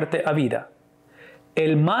de muerte a vida.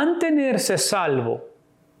 El mantenerse salvo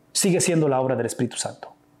sigue siendo la obra del Espíritu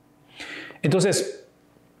Santo. Entonces,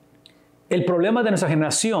 el problema de nuestra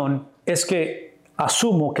generación es que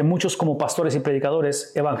asumo que muchos como pastores y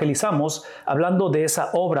predicadores evangelizamos hablando de esa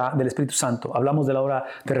obra del Espíritu Santo. Hablamos de la obra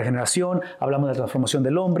de regeneración, hablamos de la transformación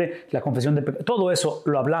del hombre, la confesión de pecado, todo eso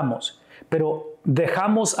lo hablamos, pero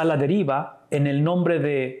dejamos a la deriva en el nombre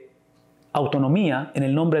de autonomía, en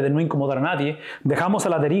el nombre de no incomodar a nadie, dejamos a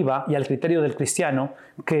la deriva y al criterio del cristiano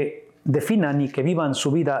que definan y que vivan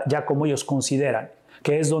su vida ya como ellos consideran,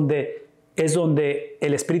 que es donde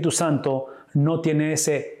el Espíritu Santo no tiene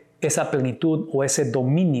esa plenitud o ese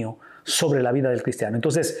dominio sobre la vida del cristiano.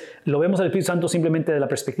 Entonces, lo vemos al Espíritu Santo simplemente de la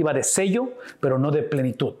perspectiva de sello, pero no de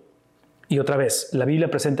plenitud. Y otra vez, la Biblia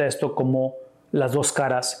presenta esto como las dos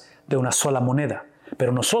caras de una sola moneda.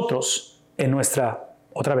 Pero nosotros, en nuestra,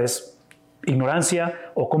 otra vez,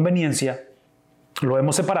 ignorancia o conveniencia, lo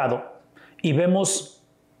hemos separado y vemos.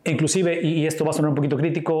 Inclusive, y esto va a sonar un poquito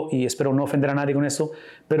crítico y espero no ofender a nadie con esto,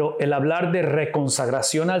 pero el hablar de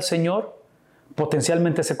reconsagración al Señor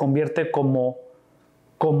potencialmente se convierte como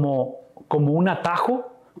un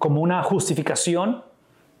atajo, como una justificación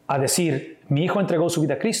a decir, mi hijo entregó su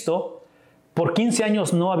vida a Cristo, por 15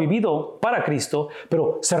 años no ha vivido para Cristo,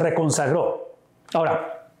 pero se reconsagró.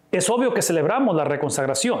 Ahora, es obvio que celebramos la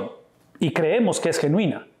reconsagración y creemos que es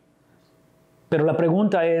genuina, pero la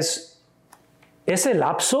pregunta es, ese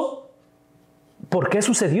lapso, ¿por qué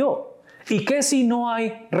sucedió? ¿Y qué si no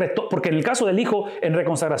hay retorno? Porque en el caso del hijo en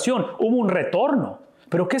reconsagración hubo un retorno,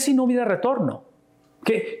 pero ¿qué si no hubiera retorno?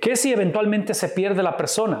 ¿Qué si eventualmente se pierde la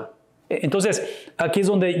persona? Entonces, aquí es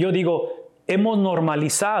donde yo digo, hemos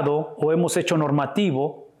normalizado o hemos hecho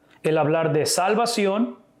normativo el hablar de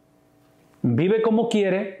salvación, vive como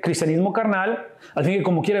quiere, cristianismo carnal, al fin que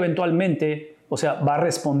como quiere eventualmente. O sea, va a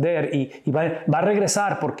responder y va a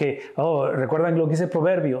regresar porque, recuerdan lo que dice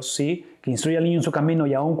Proverbios, ¿sí? Que instruye al niño en su camino,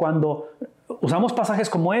 y aun cuando usamos pasajes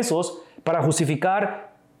como esos para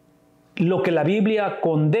justificar lo que la Biblia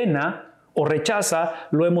condena o rechaza,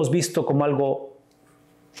 lo hemos visto como algo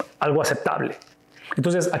aceptable.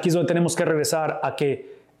 Entonces, aquí es donde tenemos que regresar a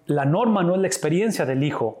que la norma no es la experiencia del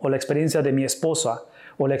hijo o la experiencia de mi esposa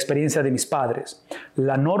o la experiencia de mis padres.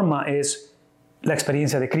 La norma es la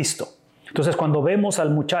experiencia de Cristo. Entonces, cuando vemos al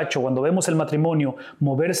muchacho, cuando vemos el matrimonio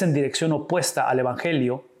moverse en dirección opuesta al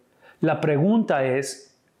Evangelio, la pregunta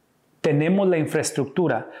es, ¿tenemos la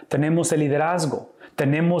infraestructura, tenemos el liderazgo,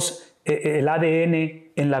 tenemos el ADN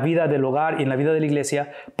en la vida del hogar y en la vida de la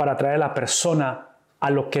iglesia para traer a la persona a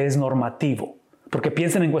lo que es normativo? Porque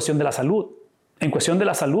piensen en cuestión de la salud. En cuestión de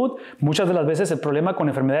la salud, muchas de las veces el problema con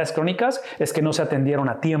enfermedades crónicas es que no se atendieron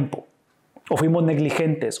a tiempo. O fuimos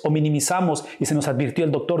negligentes, o minimizamos y se nos advirtió,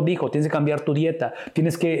 el doctor dijo, tienes que cambiar tu dieta,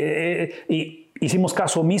 y hicimos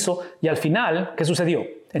caso omiso, y al final, ¿qué sucedió?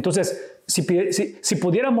 Entonces, si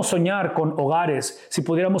pudiéramos soñar con hogares, si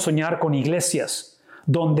pudiéramos soñar con iglesias,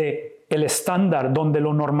 donde el estándar, donde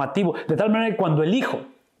lo normativo, de tal manera que cuando el hijo,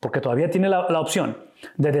 porque todavía tiene la opción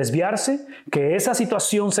de desviarse, que esa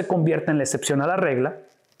situación se convierta en la excepción a la regla,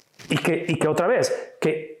 y que otra vez,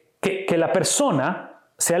 que la persona,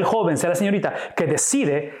 sea el joven, sea la señorita, que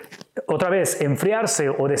decide otra vez enfriarse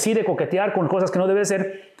o decide coquetear con cosas que no debe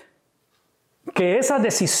ser, que esa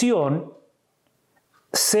decisión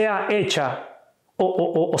sea hecha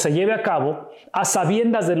o se lleve a cabo a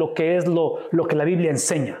sabiendas de lo que es lo que la Biblia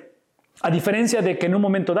enseña. A diferencia de que en un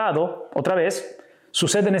momento dado, otra vez,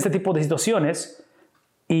 suceden este tipo de situaciones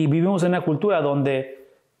y vivimos en una cultura donde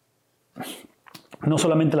no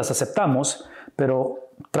solamente las aceptamos,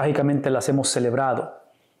 pero trágicamente las hemos celebrado.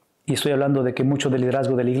 Y estoy hablando de que mucho del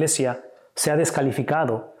liderazgo de la iglesia se ha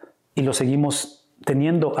descalificado y lo seguimos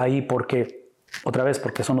teniendo ahí porque, otra vez,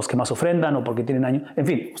 porque son los que más ofrendan o porque tienen años. En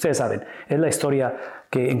fin, ustedes saben, es la historia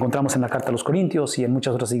que encontramos en la carta a los Corintios y en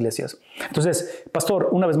muchas otras iglesias. Entonces, pastor,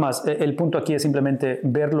 una vez más, el punto aquí es simplemente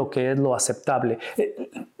ver lo que es lo aceptable.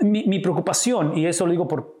 Mi preocupación, y eso lo digo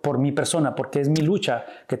por mi persona, porque es mi lucha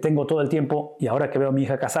que tengo todo el tiempo, y ahora que veo a mi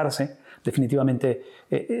hija casarse, definitivamente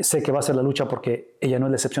sé que va a ser la lucha porque ella no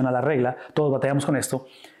es la excepción a la regla, todos batallamos con esto.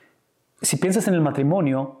 Si piensas en el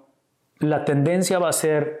matrimonio, la tendencia va a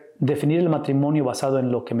ser definir el matrimonio basado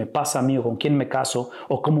en lo que me pasa a mí o con quién me caso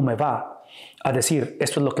o cómo me va, a decir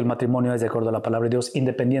esto es lo que el matrimonio es de acuerdo a la palabra de Dios,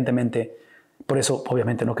 independientemente. Por eso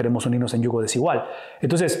obviamente no queremos unirnos en yugo desigual.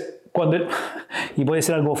 Entonces, y voy a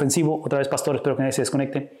decir algo ofensivo, otra vez pastor, espero que nadie se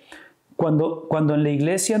desconecte, cuando en la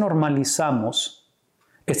iglesia normalizamos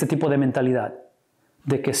este tipo de mentalidad,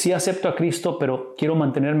 de que sí acepto a Cristo, pero quiero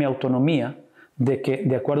mantener mi autonomía, de que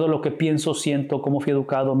de acuerdo a lo que pienso, siento, cómo fui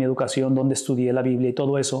educado, mi educación, dónde estudié la Biblia y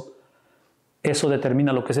todo eso, eso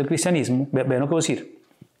determina lo que es el cristianismo. Vean lo que voy a decir.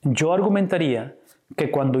 Yo argumentaría que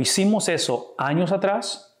cuando hicimos eso años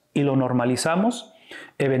atrás y lo normalizamos,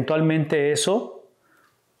 eventualmente eso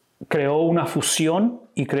creó una fusión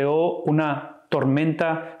y creó una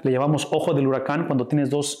tormenta, le llamamos ojo del huracán, cuando tienes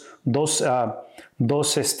dos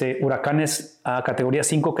huracanes a categoría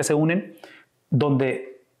 5 que se unen,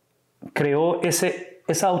 donde creó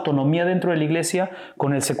esa autonomía dentro de la iglesia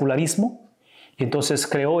con el secularismo. Y entonces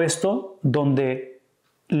creó esto donde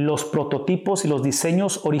los prototipos y los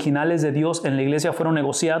diseños originales de Dios en la iglesia fueron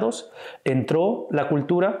negociados, entró la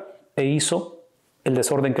cultura e hizo el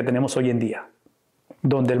desorden que tenemos hoy en día,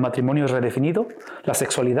 donde el matrimonio es redefinido, la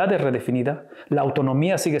sexualidad es redefinida, la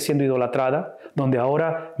autonomía sigue siendo idolatrada, donde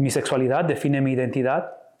ahora mi sexualidad define mi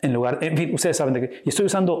identidad, en fin, ustedes saben de qué. Y estoy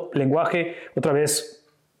usando lenguaje, otra vez,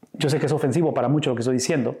 yo sé que es ofensivo para muchos lo que estoy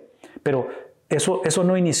diciendo, pero eso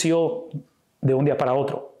no inició de un día para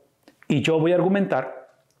otro. Y yo voy a argumentar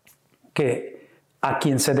que a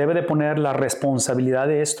quien se debe de poner la responsabilidad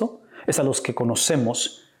de esto es a los que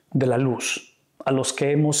conocemos de la luz, a los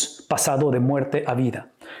que hemos pasado de muerte a vida.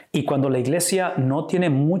 Y cuando la iglesia no tiene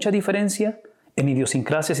mucha diferencia en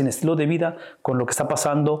idiosincrasias, en estilo de vida, con lo que está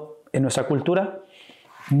pasando en nuestra cultura,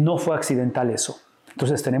 no fue accidental eso.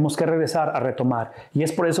 Entonces tenemos que regresar a retomar. Y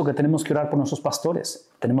es por eso que tenemos que orar por nuestros pastores.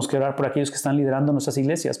 Tenemos que orar por aquellos que están liderando nuestras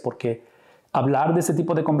iglesias, porque hablar de este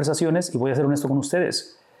tipo de conversaciones, y voy a ser honesto con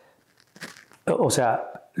ustedes, o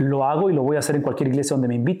sea, lo hago y lo voy a hacer en cualquier iglesia donde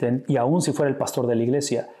me inviten, y aún si fuera el pastor de la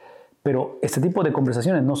iglesia. Pero este tipo de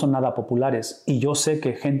conversaciones no son nada populares. Y yo sé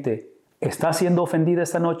que gente está siendo ofendida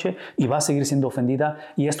esta noche y va a seguir siendo ofendida.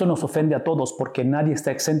 Y esto nos ofende a todos porque nadie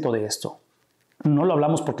está exento de esto. No lo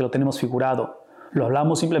hablamos porque lo tenemos figurado. Lo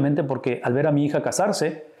hablamos simplemente porque al ver a mi hija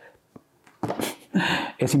casarse,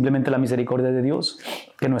 es simplemente la misericordia de Dios.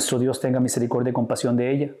 Que nuestro Dios tenga misericordia y compasión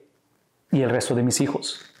de ella y el resto de mis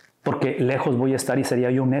hijos. Porque lejos voy a estar y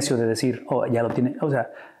sería yo un necio de decir, oh, ya lo tiene, o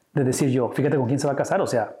sea, de decir yo, fíjate con quién se va a casar, o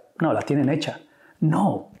sea, no, la tienen hecha.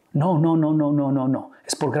 No.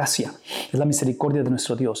 Es por gracia. Es la misericordia de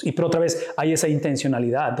nuestro Dios. Y pero otra vez hay esa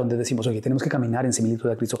intencionalidad donde decimos, oye, tenemos que caminar en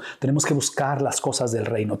similitud a Cristo. Tenemos que buscar las cosas del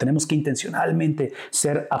reino. Tenemos que intencionalmente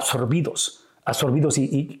ser absorbidos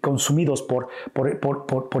y consumidos por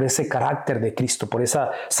ese carácter de Cristo, por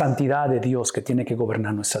esa santidad de Dios que tiene que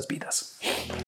gobernar nuestras vidas.